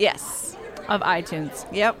podcast? Yes. of iTunes.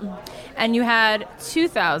 Yep. And you had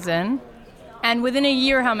 2,000. And within a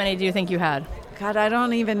year, how many do you think you had? God, I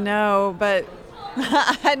don't even know, but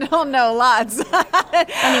I don't know lots.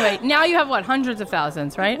 Anyway, now you have what, hundreds of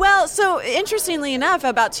thousands, right? Well, so interestingly enough,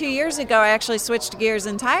 about 2 years ago, I actually switched gears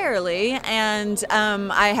entirely, and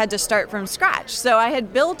I had to start from scratch. So I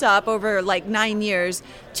had built up over like 9 years,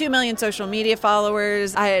 2 million social media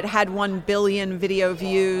followers. I had 1 billion video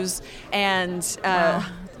views, and Wow.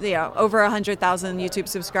 over 100,000 YouTube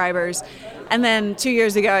subscribers. And then 2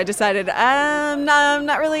 years ago, I decided I'm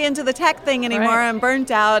not really into the tech thing anymore. Right. I'm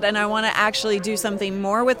burnt out, and I want to actually do something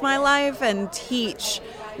more with my life and teach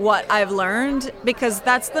what I've learned, because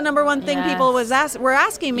that's the number one thing Yes. people were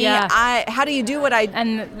asking me. Yeah. How do you do what I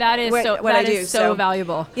And that is what I do, so so-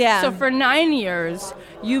 valuable. Yeah. So for 9 years,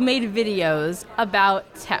 you made videos about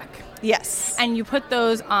tech, Yes. and you put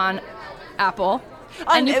those on Apple.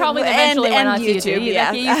 On- And you probably eventually and went on to YouTube, YouTube.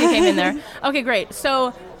 yeah. You came in there. Okay, great.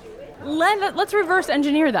 So let's reverse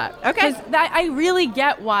engineer that. Okay. 'Cause I really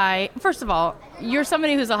get why. First of all, you're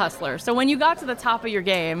somebody who's a hustler. So when you got to the top of your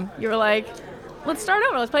game, you were like, let's start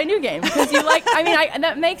over. Let's play a new game. Because you like,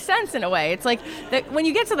 that makes sense in a way. It's like that when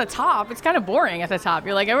you get to the top, it's kind of boring at the top.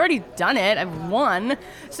 You're like, I've already done it. I've won.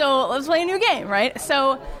 So let's play a new game, right?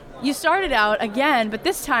 So you started out again, but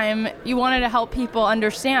this time you wanted to help people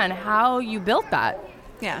understand how you built that.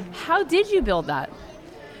 Yeah. How did you build that?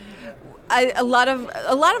 A lot of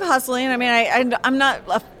hustling. I mean, I'm not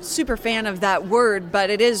a super fan of that word, but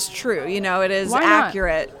it is true. It is Why not?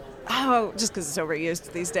 accurate. Oh, just because it's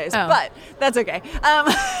overused these days. Oh. But that's okay.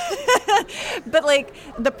 But like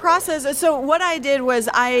the process. So what I did was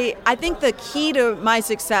I think the key to my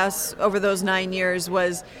success over those 9 years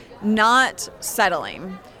was not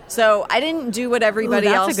settling. So I didn't do what everybody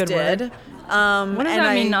Ooh, that's else a good did. word. What does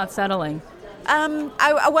that mean, not settling?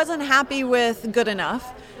 I wasn't happy with good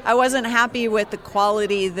enough. I wasn't happy with the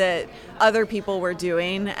quality that other people were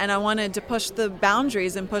doing, and I wanted to push the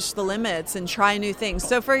boundaries and push the limits and try new things.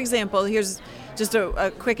 So, for example, here's just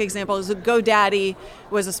a quick example. GoDaddy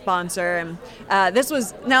was a sponsor, and this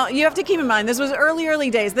was, now you have to keep in mind, this was early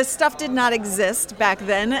days. This stuff did not exist back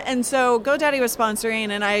then, and so GoDaddy was sponsoring,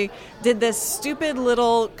 and I did this stupid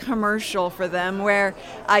little commercial for them where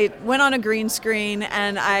I went on a green screen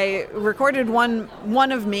and I recorded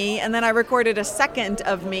one of me, and then I recorded a second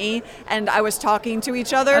of me, and I was talking to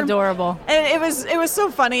each other. Adorable. And it was so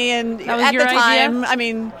funny, and That was at your the time, idea? I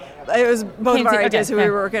mean, it was both of our ideas who we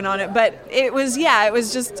were working on it, but it was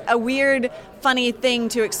just a weird, funny thing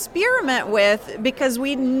to experiment with because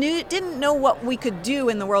we didn't know what we could do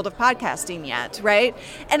in the world of podcasting yet, right?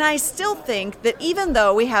 And I still think that even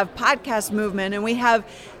though we have podcast movement and we have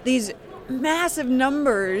these massive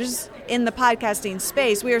numbers in the podcasting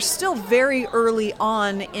space, we are still very early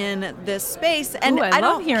on in this space. And Ooh, I love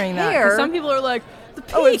don't hearing care. that. 'Cause some people are like, the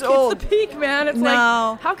peak, it's old. the peak, man. It's No.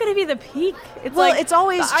 like, how could it be the peak? It's Well, like it's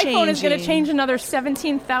always the iPhone is going to changing. change another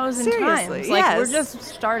 17,000 Seriously, times. Like, yes. we're just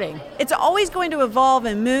starting. It's always going to evolve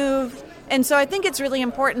and move. And so I think it's really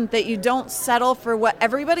important that you don't settle for what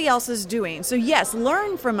everybody else is doing. So yes,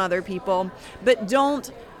 learn from other people, but don't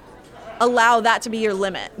allow that to be your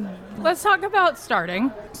limit. Let's talk about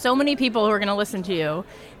starting. So many people who are going to listen to you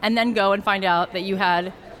and then go and find out that you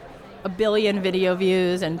had 1 billion video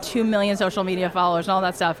views and 2 million social media followers and all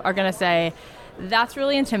that stuff are going to say, that's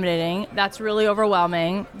really intimidating. That's really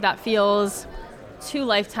overwhelming. That feels 2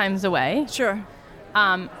 lifetimes away. Sure.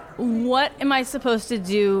 What am I supposed to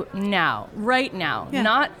do now, right now? Yeah.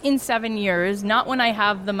 Not in 7 years, not when I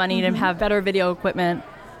have the money to have better video equipment.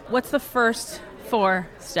 What's the first 4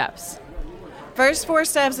 steps? First 4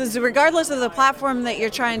 steps is regardless of the platform that you're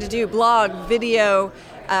trying to do, blog, video,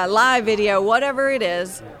 live video, whatever it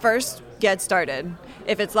is, first get started.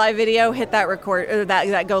 If it's live video, hit that record or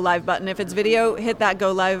that go live button. If it's video, hit that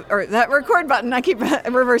go live or that record button. I keep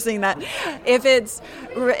reversing that. If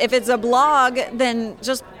it's a blog, then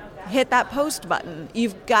just hit that post button.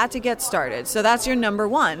 You've got to get started. So that's your number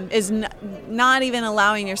one, is not even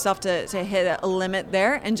allowing yourself to hit a limit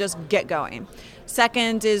there and just get going.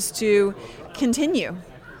 Second is to continue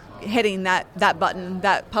hitting that button,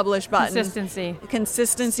 that publish button.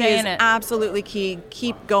 Consistency is absolutely key.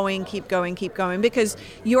 Keep going, because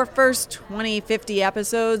your first 20, 50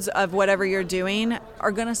 episodes of whatever you're doing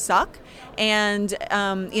are going to suck. And,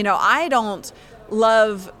 I don't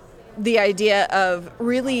love the idea of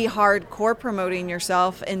really hardcore promoting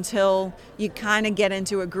yourself until you kind of get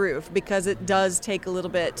into a groove, because it does take a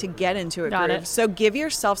little bit to get into a groove. So give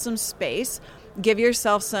yourself some space, give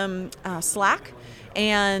yourself some slack,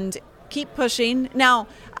 and keep pushing. Now,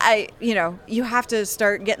 you have to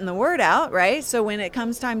start getting the word out, right? So when it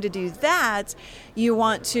comes time to do that, you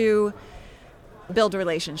want to build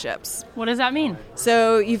relationships. What does that mean?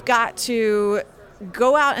 So you've got to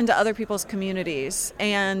go out into other people's communities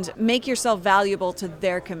and make yourself valuable to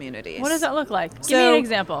their communities. What does that look like? Give me an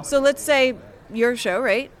example. So let's say your show,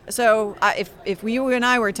 right? So if you and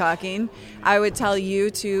I were talking, I would tell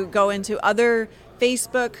you to go into other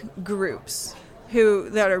Facebook groups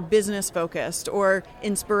that are business focused or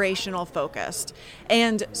inspirational focused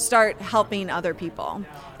and start helping other people.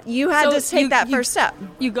 You had to take that first step.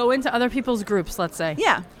 You go into other people's groups, let's say.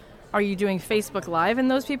 Yeah. Are you doing Facebook Live in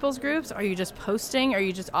those people's groups? Are you just posting? Are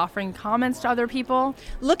you just offering comments to other people?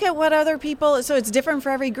 Look at what other people, so it's different for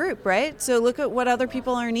every group, right? So look at what other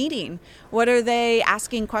people are needing. What are they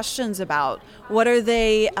asking questions about? What are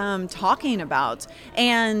they talking about?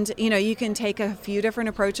 And, you can take a few different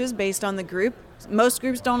approaches based on the group. Most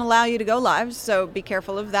groups don't allow you to go live, so be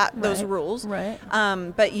careful of that, those rules. Right.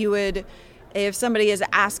 But you would, if somebody is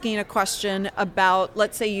asking a question about,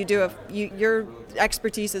 let's say you do your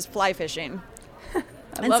expertise is fly fishing.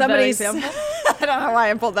 I love that example. I don't know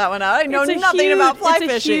why I pulled that one out. I know nothing about fly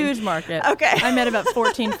fishing. It's a huge market. Okay. I met about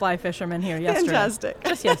 14 fly fishermen here yesterday. Fantastic.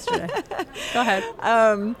 Just yesterday. Go ahead.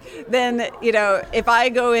 Then, if I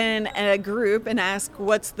go in a group and ask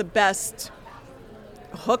what's the best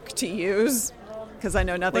hook to use, because I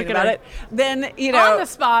know nothing about it, then, on the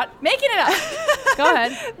spot, making it up. Go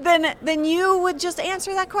ahead. Then you would just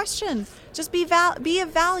answer that question. Just be of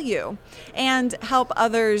value and help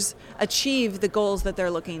others achieve the goals that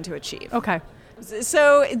they're looking to achieve. Okay.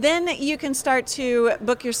 So then you can start to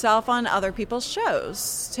book yourself on other people's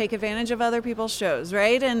shows, take advantage of other people's shows,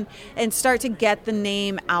 right? And start to get the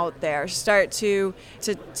name out there. Start to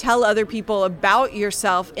tell other people about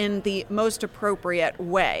yourself in the most appropriate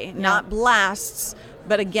way, not blasts.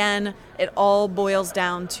 But again, it all boils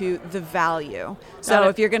down to the value. So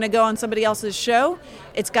if you're going to go on somebody else's show,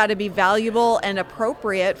 it's got to be valuable and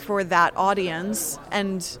appropriate for that audience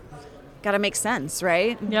and got to make sense,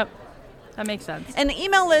 right? Yep. That makes sense. And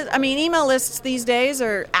email lists these days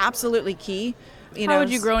are absolutely key. How would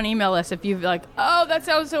you grow an email list if you've that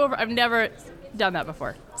sounds so over? I've never done that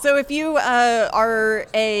before. So if you are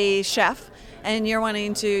a chef and you're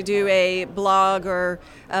wanting to do a blog or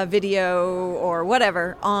a video or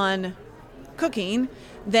whatever on cooking,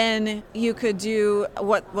 then you could do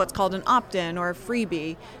what's called an opt-in or a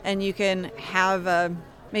freebie, and you can have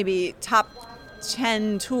maybe top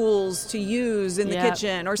 10 tools to use in the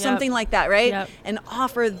kitchen or something like that, right? Yep. And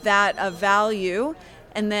offer that of value,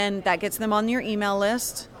 and then that gets them on your email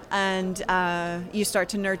list, and you start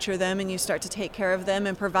to nurture them and you start to take care of them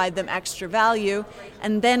and provide them extra value.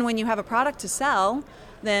 And then when you have a product to sell,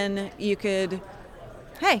 then you could,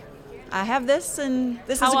 hey, I have this and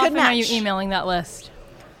this is a good match. How often are you emailing that list?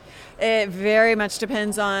 It very much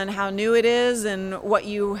depends on how new it is and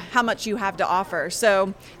how much you have to offer.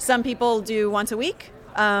 So some people do once a week.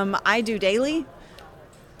 I do daily.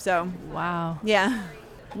 So wow. Yeah.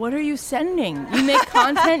 What are you sending? You make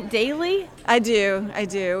content daily? I do.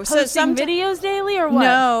 Posting videos daily or what?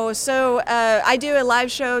 No. So I do a live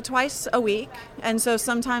show twice a week. And so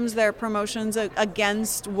sometimes there are promotions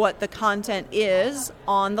against what the content is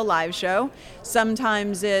on the live show.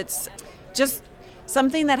 Sometimes it's just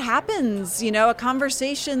something that happens, a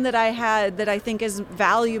conversation that I had that I think is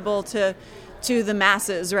valuable to the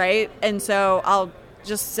masses, right? And so I'll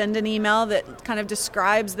just send an email that kind of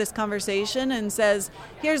describes this conversation and says,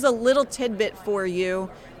 here's a little tidbit for you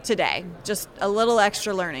today, just a little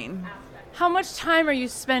extra learning. How much time are you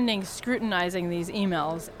spending scrutinizing these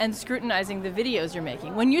emails and scrutinizing the videos you're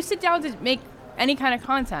making? When you sit down to make any kind of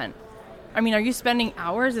content, are you spending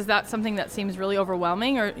hours? Is that something that seems really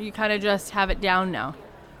overwhelming, or you kind of just have it down now?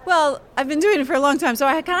 Well, I've been doing it for a long time, so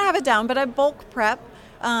I kind of have it down, but I bulk prep.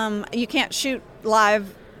 You can't shoot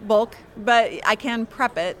live bulk, but I can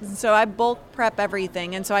prep it. So I bulk prep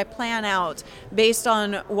everything, and so I plan out based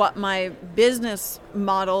on what my business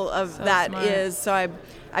model of that is. So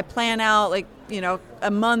I plan out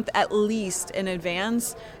a month at least in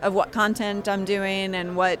advance of what content I'm doing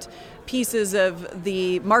and what pieces of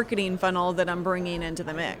the marketing funnel that I'm bringing into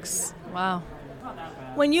the mix. Wow.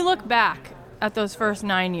 When you look back at those first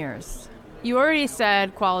 9 years, you already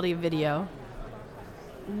said quality of video.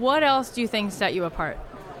 What else do you think set you apart?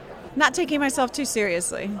 Not taking myself too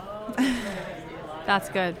seriously. That's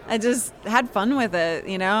good. I just had fun with it,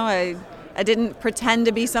 I didn't pretend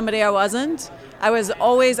to be somebody I wasn't.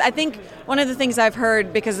 I think one of the things I've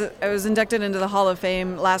heard, because I was inducted into the Hall of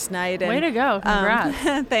Fame last night. Way to go.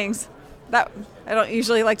 Congrats. Thanks. I don't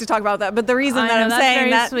usually like to talk about that, but the reason that I'm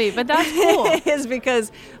saying that sweet, but that's cool. is because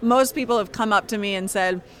most people have come up to me and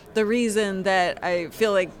said the reason that I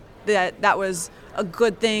feel like that was a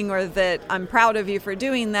good thing or that I'm proud of you for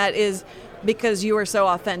doing that is because you were so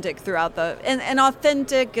authentic throughout and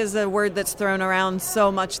authentic is a word that's thrown around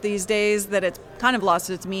so much these days that it's kind of lost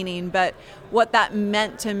its meaning. But what that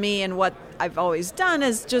meant to me and what I've always done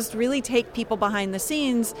is just really take people behind the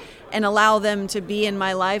scenes and allow them to be in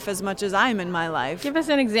my life as much as I'm in my life. Give us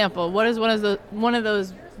an example. What does one of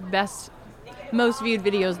those best, most viewed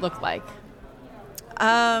videos look like?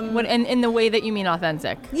 In the way that you mean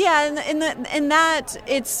authentic. Yeah, in that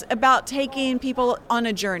it's about taking people on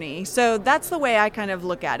a journey. So that's the way I kind of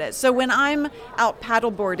look at it. So when I'm out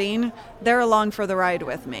paddleboarding, they're along for the ride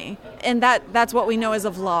with me. And that's what we know as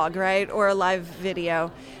a vlog, right? Or a live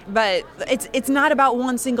video. But it's not about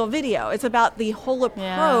one single video. It's about the whole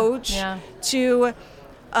approach to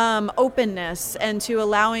openness and to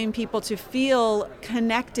allowing people to feel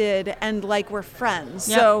connected and like we're friends.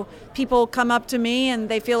 Yep. So people come up to me and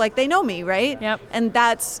they feel like they know me, right? Yep. And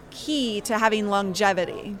that's key to having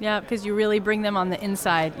longevity. Yeah, because you really bring them on the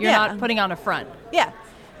inside. You're not putting on a front. Yeah.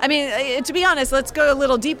 I mean, to be honest, let's go a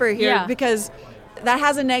little deeper here because that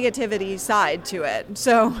has a negativity side to it.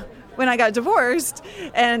 So when I got divorced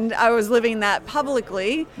and I was living that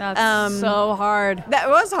publicly. That's so hard. That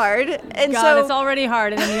was hard. And God, it's already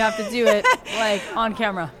hard, and then you have to do it like on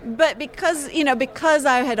camera. But because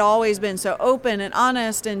I had always been so open and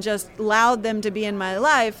honest and just allowed them to be in my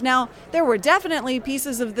life, now there were definitely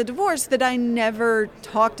pieces of the divorce that I never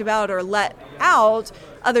talked about or let out.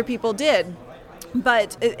 Other people did.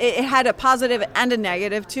 But it had a positive and a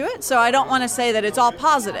negative to it. So I don't want to say that it's all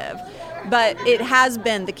positive. But it has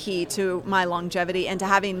been the key to my longevity and to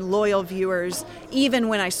having loyal viewers. Even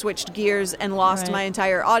when I switched gears and lost my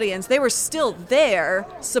entire audience, they were still there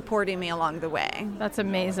supporting me along the way. That's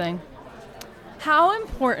amazing. How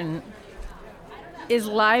important is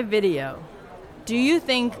live video? Do you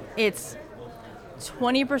think it's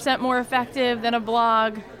 20% more effective than a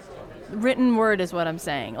blog? Written word is what I'm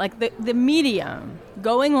saying. Like the medium,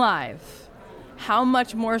 going live. How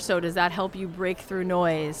much more so does that help you break through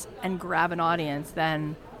noise and grab an audience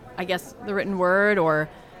than, I guess, the written word or,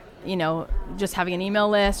 just having an email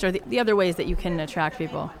list or the other ways that you can attract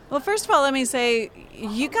people? Well, first of all, let me say,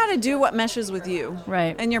 you got to do what meshes with you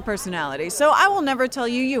and your personality. So I will never tell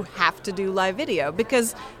you have to do live video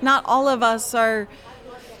because not all of us are,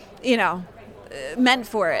 meant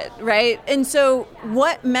for it, right? And so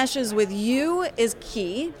what meshes with you is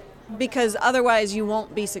key, because otherwise you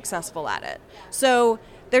won't be successful at it. So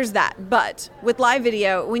there's that. But with live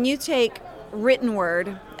video, when you take written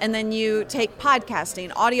word and then you take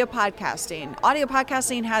podcasting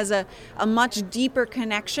has a much deeper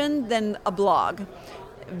connection than a blog.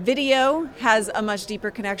 Video has a much deeper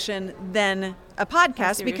connection than a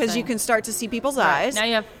podcast because you can start to see people's eyes. Now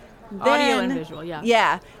you have audio and visual,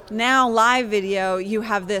 Yeah. Now live video, you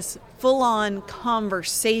have this full-on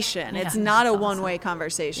conversation. It's not a one-way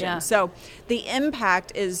conversation. Yeah. So the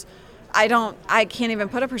impact is, I can't even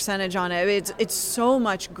put a percentage on it. It's so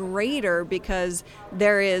much greater because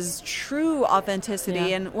there is true authenticity.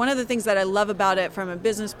 Yeah. And one of the things that I love about it from a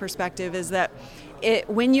business perspective is that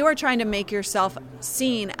when you are trying to make yourself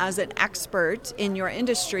seen as an expert in your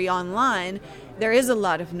industry online, there is a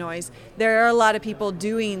lot of noise. There are a lot of people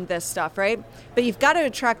doing this stuff, right? But you've got to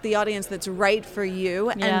attract the audience that's right for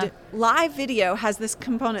you. Yeah. And live video has this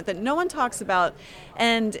component that no one talks about.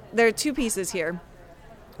 And there are two pieces here.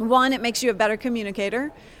 One, it makes you a better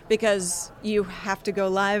communicator because you have to go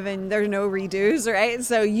live and there's no redos, right?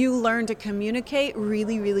 So you learn to communicate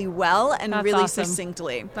really, really well and That's really awesome.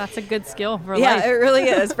 Succinctly. That's a good skill for life. Yeah, it really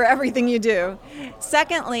is for everything you do.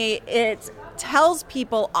 Secondly, it tells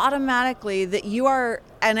people automatically that you are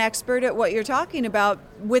an expert at what you're talking about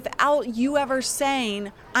without you ever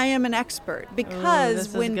saying, I am an expert. Because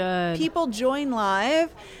when people join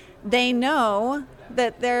live, they know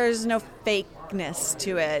that there's no fakeness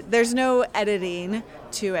to it. There's no editing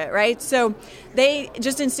to it, right? So they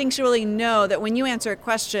just instinctually know that when you answer a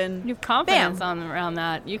question, you have confidence around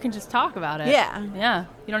that. You can just talk about it. Yeah. Yeah.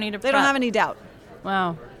 You don't need to They don't have any doubt.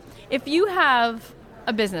 Wow. If you have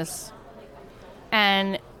a business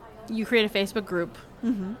and you create a Facebook group,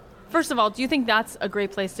 first of all, do you think that's a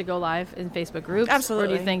great place to go live in Facebook groups? Absolutely.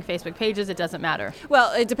 Or do you think Facebook pages, it doesn't matter?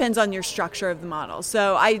 Well, it depends on your structure of the model.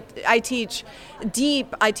 So I teach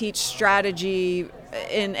strategy,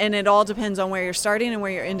 and it all depends on where you're starting and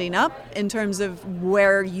where you're ending up in terms of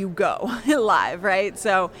where you go live, right?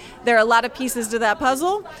 So there are a lot of pieces to that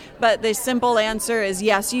puzzle, but the simple answer is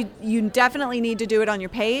yes, you definitely need to do it on your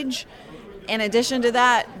page. In addition to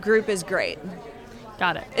that, group is great.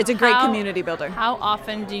 Got it. It's a great community builder. How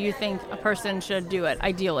often do you think a person should do it,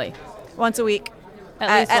 ideally? Once a week.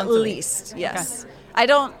 At least, yes. Okay. I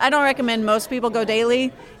don't recommend most people go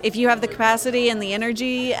daily. If you have the capacity and the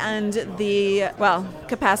energy and the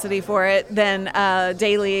capacity for it, then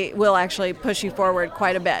daily will actually push you forward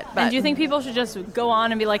quite a bit. But and do you think people should just go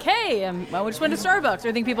on and be like, hey, I just went to Starbucks? Or do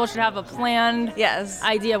you think people should have a planned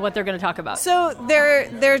idea of what they're going to talk about? So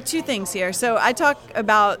there are two things here. So I talk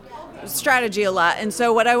about strategy a lot, and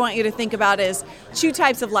so what I want you to think about is two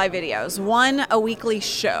types of live videos. One, a weekly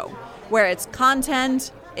show where it's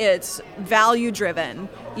content, it's value driven.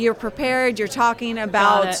 You're prepared, you're talking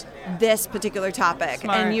about this particular topic.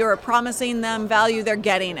 Smart. And you're promising them value, they're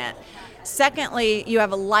getting it. Secondly, you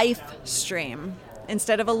have a live stream.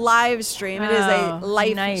 Instead of a live stream, it is a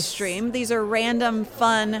live stream. These are random,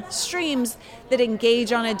 fun streams that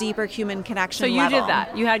engage on a deeper human connection level. So you did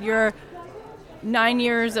that. You had your 9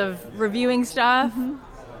 years of reviewing stuff. Mm-hmm.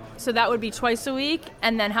 So that would be twice a week.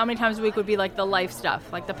 And then how many times a week would be like the life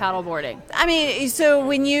stuff, like the paddle boarding? I mean, so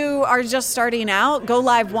when you are just starting out, go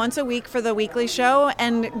live once a week for the weekly show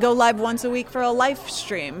and go live once a week for a live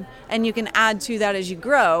stream. And you can add to that as you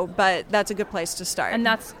grow, but that's a good place to start. And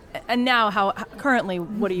now currently,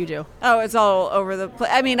 what do you do? Oh, it's all over the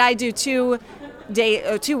place. I mean, I do two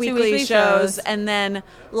weekly shows, and then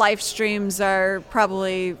live streams are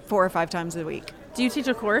probably 4 or 5 times a week. Do you teach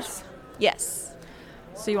a course? Yes.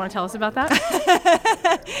 So you want to tell us about that?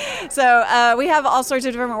 So we have all sorts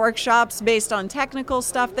of different workshops based on technical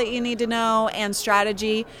stuff that you need to know and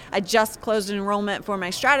strategy. I just closed enrollment for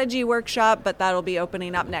my strategy workshop, but that'll be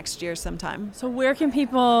opening up next year sometime. So where can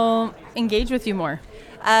people engage with you more?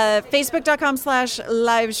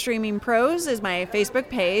 Facebook.com/livestreamingpros is my Facebook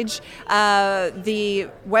page.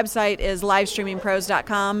 The website is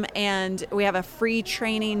livestreamingpros.com, and we have a free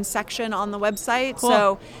training section on the website. Cool.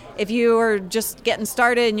 So if you are just getting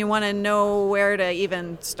started and you want to know where to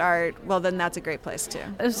even start, well, then that's a great place too.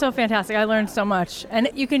 It's so fantastic. I learned so much. And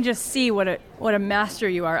you can just see what a master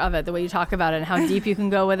you are of it, the way you talk about it and how deep you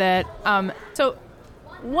can go with it. So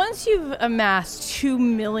once you've amassed 2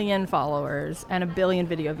 million followers and 1 billion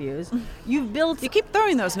video views, you've built... You keep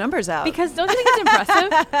throwing those numbers out. Because don't you think it's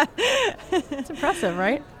impressive? It's impressive,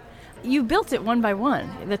 right? You built it one by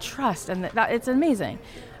one, the trust, and that it's amazing.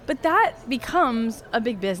 But that becomes a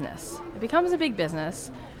big business. It becomes a big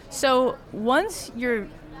business. So once you're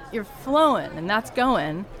flowing and that's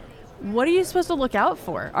going, what are you supposed to look out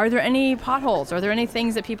for? Are there any potholes? Are there any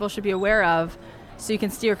things that people should be aware of so you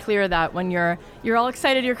can steer clear of that when you're all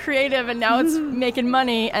excited, you're creative, and now it's making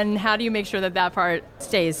money, and how do you make sure that part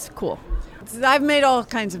stays cool? I've made all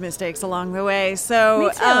kinds of mistakes along the way. So,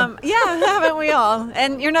 Me too. Haven't we all?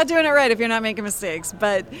 And you're not doing it right if you're not making mistakes.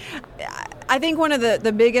 But I think one of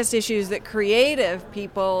the biggest issues that creative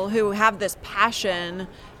people who have this passion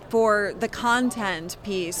for the content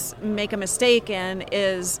piece make a mistake in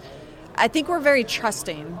is, I think we're very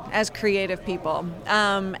trusting as creative people.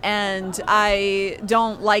 And I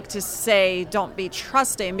don't like to say don't be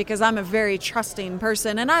trusting, because I'm a very trusting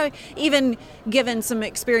person. And I, even given some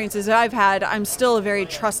experiences that I've had, I'm still a very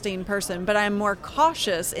trusting person, but I'm more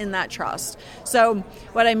cautious in that trust. So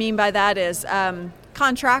what I mean by that is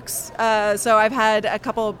contracts. So I've had a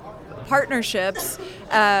couple partnerships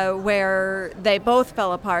where they both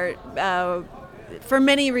fell apart for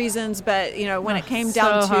many reasons, but when it came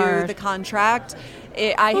down to the contract,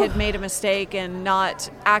 I had made a mistake in not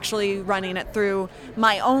actually running it through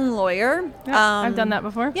my own lawyer. Yeah, I've done that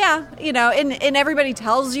before. Yeah, and everybody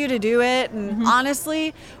tells you to do it. And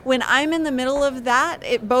honestly, when I'm in the middle of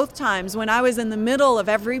that, both times when I was in the middle of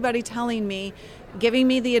everybody telling me, giving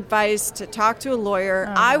me the advice to talk to a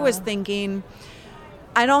lawyer, I was thinking,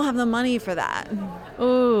 I don't have the money for that.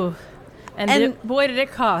 Ooh. And boy, did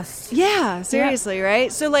it cost. Yeah, seriously,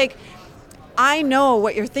 right? So I know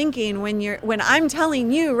what you're thinking when I'm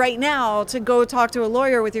telling you right now to go talk to a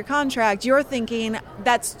lawyer with your contract. You're thinking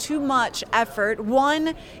that's too much effort.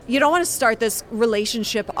 One, you don't want to start this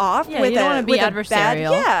relationship off with you don't want to be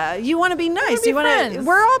adversarial. You want to be nice. You want to be friends.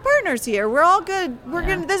 We're all partners here. We're all good.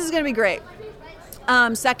 This is going to be great.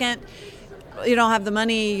 Second, you don't have the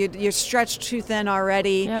money, you're stretched too thin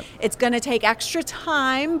already. Yep. It's going to take extra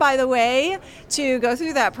time, by the way, to go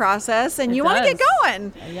through that process, and you want to get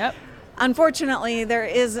going. Yep. Unfortunately, there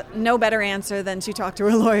is no better answer than to talk to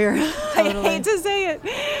a lawyer. Totally. I hate to say it.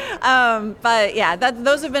 But yeah,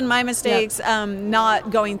 those have been my mistakes,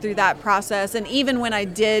 not going through that process. And even when I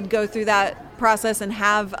did go through that process and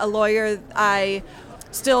have a lawyer, I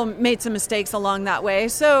still made some mistakes along that way.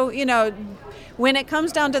 So, when it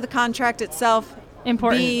comes down to the contract itself,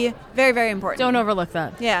 be very, very important. Don't overlook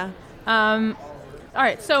that. Yeah. All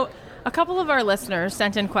right. So a couple of our listeners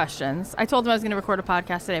sent in questions. I told them I was going to record a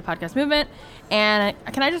podcast today, Podcast Movement. And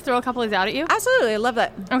can I just throw a couple of these out at you? Absolutely. I love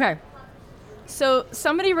that. Okay. So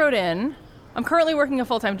somebody wrote in, I'm currently working a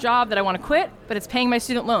full-time job that I want to quit, but it's paying my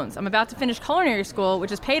student loans. I'm about to finish culinary school,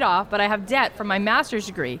 which is paid off, but I have debt from my master's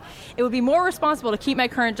degree. It would be more responsible to keep my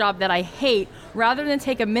current job that I hate rather than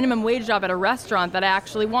take a minimum wage job at a restaurant that I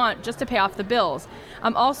actually want just to pay off the bills.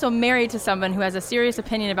 I'm also married to someone who has a serious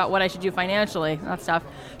opinion about what I should do financially. That stuff.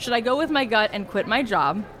 Should I go with my gut and quit my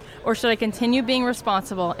job, or should I continue being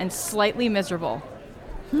responsible and slightly miserable?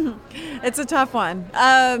 It's a tough one.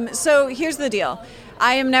 So here's the deal.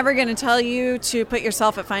 I am never going to tell you to put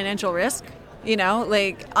yourself at financial risk.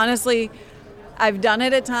 Honestly, I've done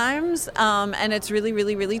it at times, and it's really,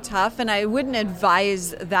 really, really tough, and I wouldn't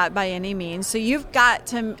advise that by any means. So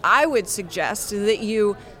I would suggest that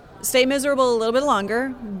you stay miserable a little bit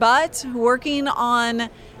longer, but working on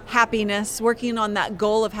happiness, working on that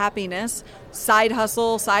goal of happiness, side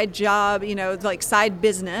hustle, side job, side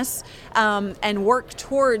business, and work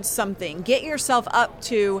towards something. Get yourself up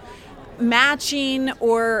to matching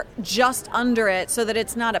or just under it so that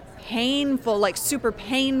it's not a painful, super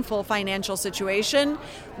painful financial situation,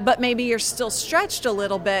 but maybe you're still stretched a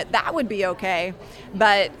little bit. That would be okay.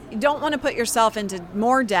 But you don't want to put yourself into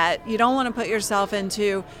more debt. You don't want to put yourself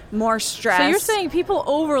into more stress. So you're saying people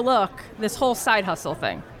overlook this whole side hustle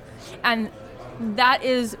thing. And that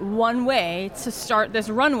is one way to start this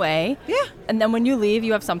runway. Yeah. And then when you leave,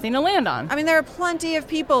 you have something to land on. I mean, there are plenty of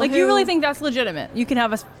people who... you really think that's legitimate? You can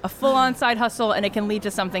have a full-on side hustle and it can lead to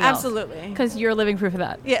something else. Absolutely. Because you're living proof of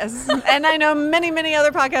that. Yes. And I know many, many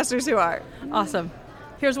other podcasters who are. Awesome.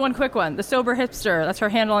 Here's one quick one. The Sober Hipster, that's her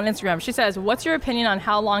handle on Instagram. She says, what's your opinion on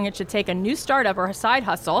how long it should take a new startup or a side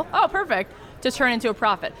hustle, perfect, to turn into a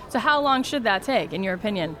profit? So how long should that take, in your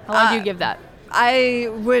opinion? How long do you give that? I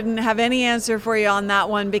wouldn't have any answer for you on that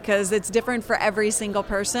one because it's different for every single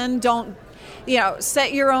person. Don't,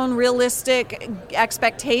 set your own realistic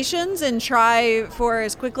expectations and try for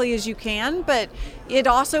as quickly as you can, but it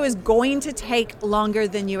also is going to take longer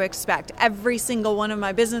than you expect. Every single one of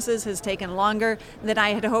my businesses has taken longer than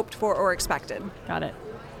I had hoped for or expected. Got it.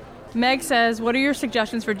 Meg says, what are your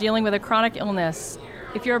suggestions for dealing with a chronic illness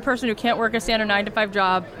if you're a person who can't work a standard 9-to-5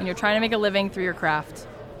 job and you're trying to make a living through your craft?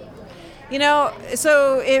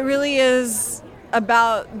 So it really is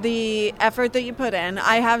about the effort that you put in.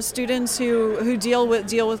 I have students who deal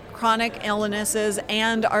with chronic illnesses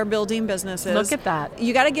and are building businesses. Look at that.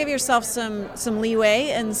 You got to give yourself some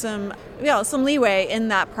leeway and some leeway in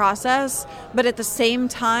that process, but at the same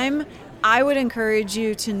time, I would encourage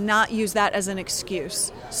you to not use that as an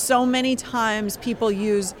excuse. So many times people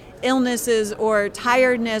use illnesses or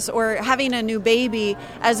tiredness or having a new baby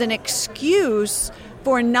as an excuse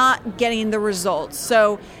for not getting the results.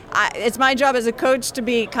 So it's my job as a coach to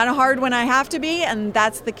be kind of hard when I have to be, and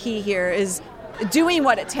that's the key here is doing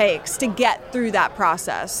what it takes to get through that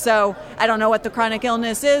process. So I don't know what the chronic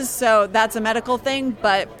illness is, so that's a medical thing,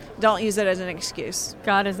 but don't use it as an excuse.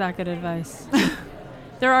 God, is that good advice?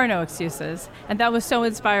 There are no excuses, and that was so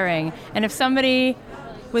inspiring. And if somebody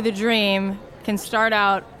with a dream can start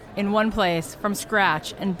out in one place from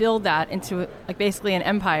scratch and build that into basically an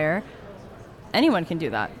empire, anyone can do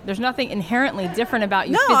that. There's nothing inherently different about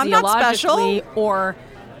you physiologically, I'm not special. Or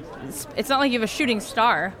it's not like you have a shooting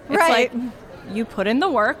star. It's right. You put in the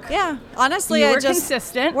work. Yeah, honestly, I just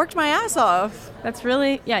consistent. Worked my ass off. That's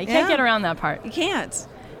really, you can't get around that part. You can't.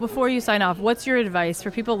 Before you sign off, what's your advice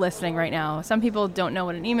for people listening right now? Some people don't know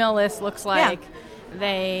what an email list looks like. Yeah.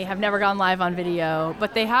 They have never gone live on video,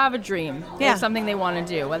 but they have a dream. They have something they want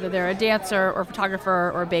to do, whether they're a dancer or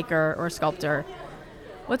photographer or a baker or a sculptor.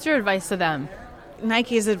 What's your advice to them?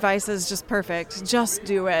 Nike's advice is just perfect. Just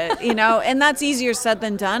do it, and that's easier said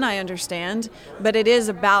than done, I understand. But it is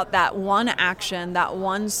about that one action, that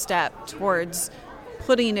one step towards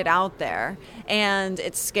putting it out there. And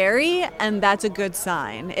it's scary, and that's a good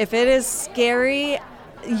sign. If it is scary,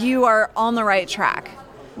 you are on the right track.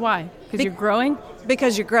 Why? Because you're growing?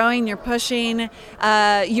 Because you're growing, you're pushing,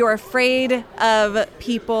 you're afraid of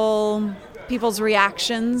people's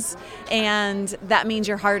reactions, and that means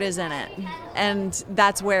your heart is in it. And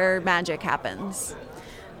that's where magic happens.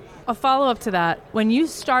 A follow-up to that, when you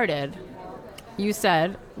started, you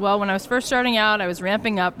said, well, when I was first starting out, I was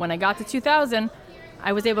ramping up. When I got to 2000,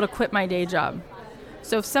 I was able to quit my day job.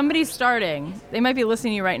 So if somebody's starting, they might be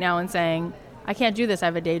listening to you right now and saying, I can't do this, I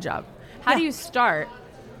have a day job. How do you start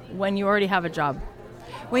when you already have a job?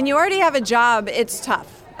 When you already have a job, it's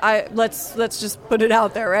tough. let's just put it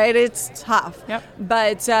out there, right? It's tough. Yep.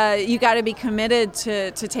 But you got to be committed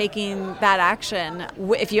to taking that action.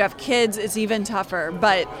 If you have kids, it's even tougher.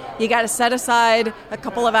 But you got to set aside a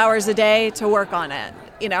couple of hours a day to work on it,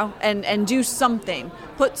 and do something.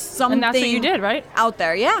 Put something. And that's what you did, right? Out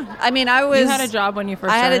there, yeah. I mean, You had a job when you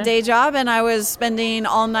first started. I had a day job, and I was spending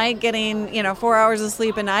all night getting 4 hours of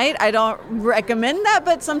sleep a night. I don't recommend that,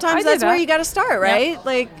 but sometimes that's where you got to start, right? Yep.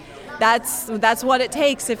 Like, that's what it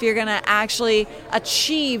takes if you're going to actually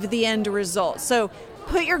achieve the end result. So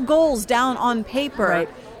put your goals down on paper. Right.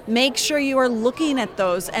 Make sure you are looking at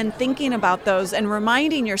those and thinking about those and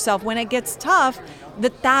reminding yourself when it gets tough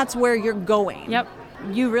that that's where you're going. Yep.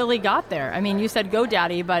 You really got there. I mean, you said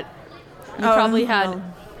GoDaddy, but you probably had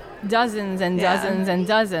dozens and dozens and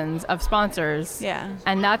dozens of sponsors. Yeah.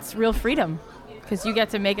 And that's real freedom because you get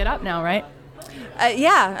to make it up now, right?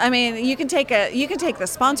 Yeah, I mean, you can take the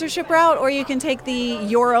sponsorship route, or you can take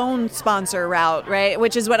your own sponsor route, right?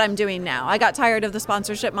 Which is what I'm doing now. I got tired of the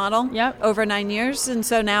sponsorship model. Yep. Over 9 years, and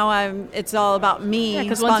so now it's all about me sponsoring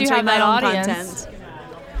because once you have my that own audience, content.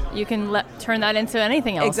 You can turn that into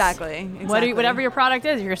anything else. Exactly. Whatever your product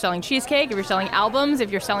is, if you're selling cheesecake, if you're selling albums,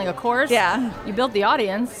 if you're selling a course, you build the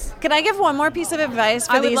audience. Can I give one more piece of advice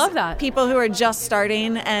for these people who are just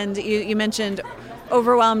starting? And you mentioned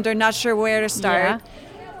overwhelmed or not sure where to start. Yeah.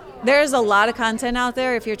 There's a lot of content out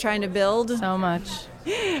there if you're trying to build. So much.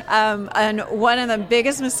 And one of the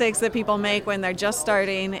biggest mistakes that people make when they're just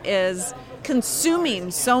starting is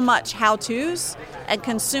consuming so much how-tos and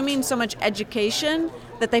consuming so much education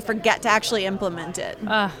that they forget to actually implement it.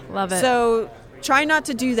 Love it. So try not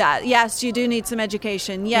to do that. Yes, you do need some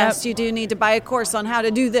education. Yes, you do need to buy a course on how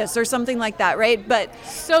to do this or something like that, right? But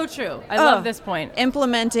so true. I love this point.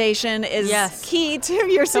 Implementation is key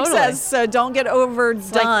to your success. So don't get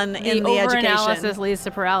overdone in the education. Overanalysis leads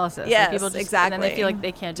to paralysis. Yes, people exactly. And then they feel like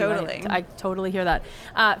they can't do anything. I totally hear that.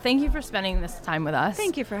 Thank you for spending this time with us.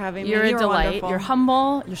 Thank you for having me. You're a delight. Wonderful. You're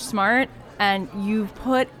humble. You're smart. And you've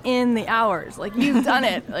put in the hours. Like, you've done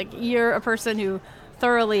it. Like, you're a person who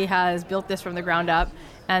thoroughly has built this from the ground up,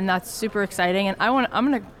 and that's super exciting. And I'm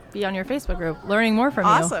going to be on your Facebook group, learning more from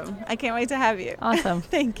you. Awesome. I can't wait to have you. Awesome.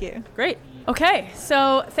 Thank you. Great. Okay,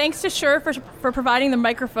 so thanks to Shure for providing the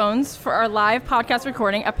microphones for our live podcast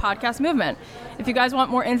recording at Podcast Movement. If you guys want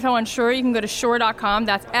more info on Shure, you can go to shure.com.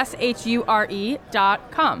 That's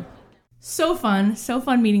SHURE.com. So fun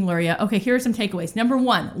meeting Luria. Okay, here are some takeaways. Number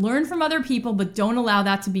 1, learn from other people, but don't allow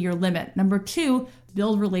that to be your limit. Number 2,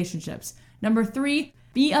 build relationships. Number 3,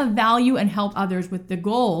 be of value and help others with the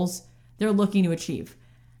goals they're looking to achieve.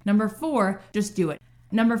 Number 4, just do it.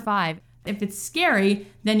 Number 5, if it's scary,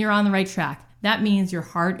 then you're on the right track. That means your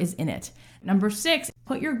heart is in it. Number 6,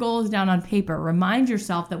 put your goals down on paper. Remind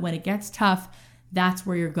yourself that when it gets tough, that's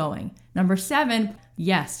where you're going. Number 7,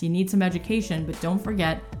 yes, you need some education, but don't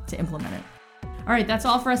forget to implement it. All right, that's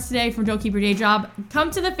all for us today from Don't Keep Your Day Job.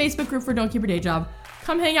 Come to the Facebook group for Don't Keep Your Day Job.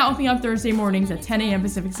 Come hang out with me on Thursday mornings at 10 a.m.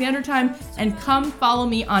 Pacific Standard Time, and come follow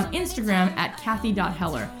me on Instagram at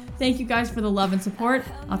Kathy.Heller. Thank you guys for the love and support.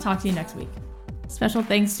 I'll talk to you next week. Special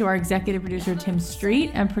thanks to our executive producer, Tim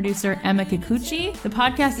Street, and producer, Emma Kikuchi. The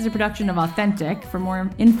podcast is a production of Authentic. For more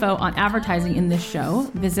info on advertising in this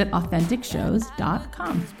show, visit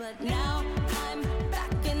AuthenticShows.com.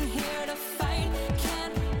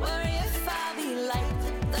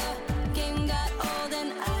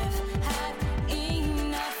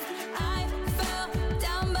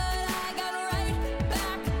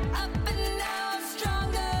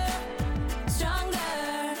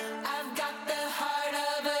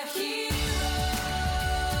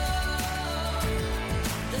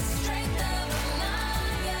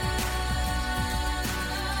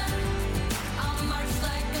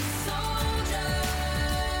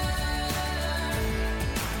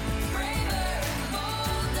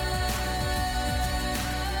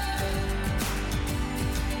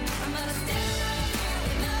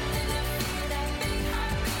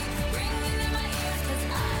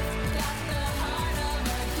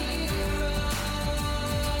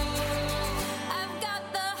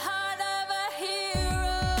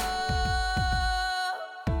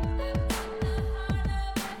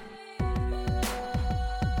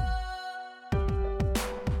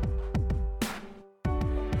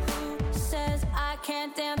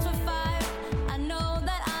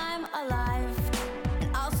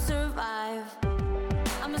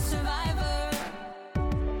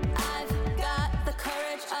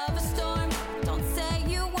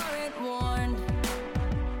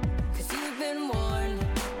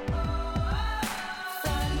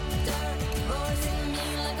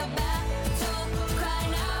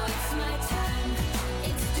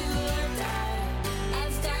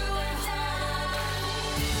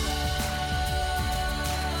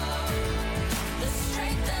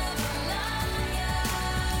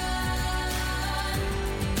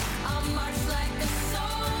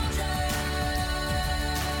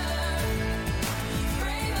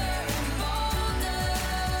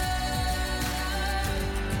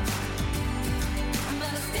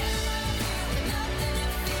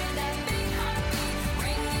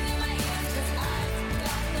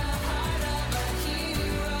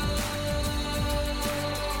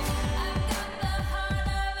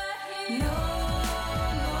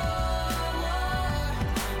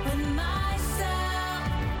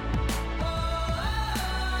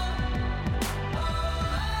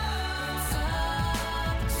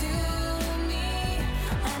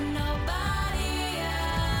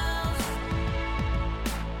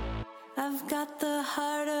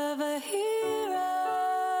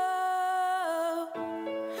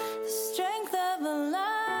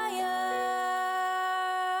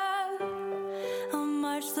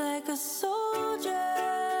 march like a soldier.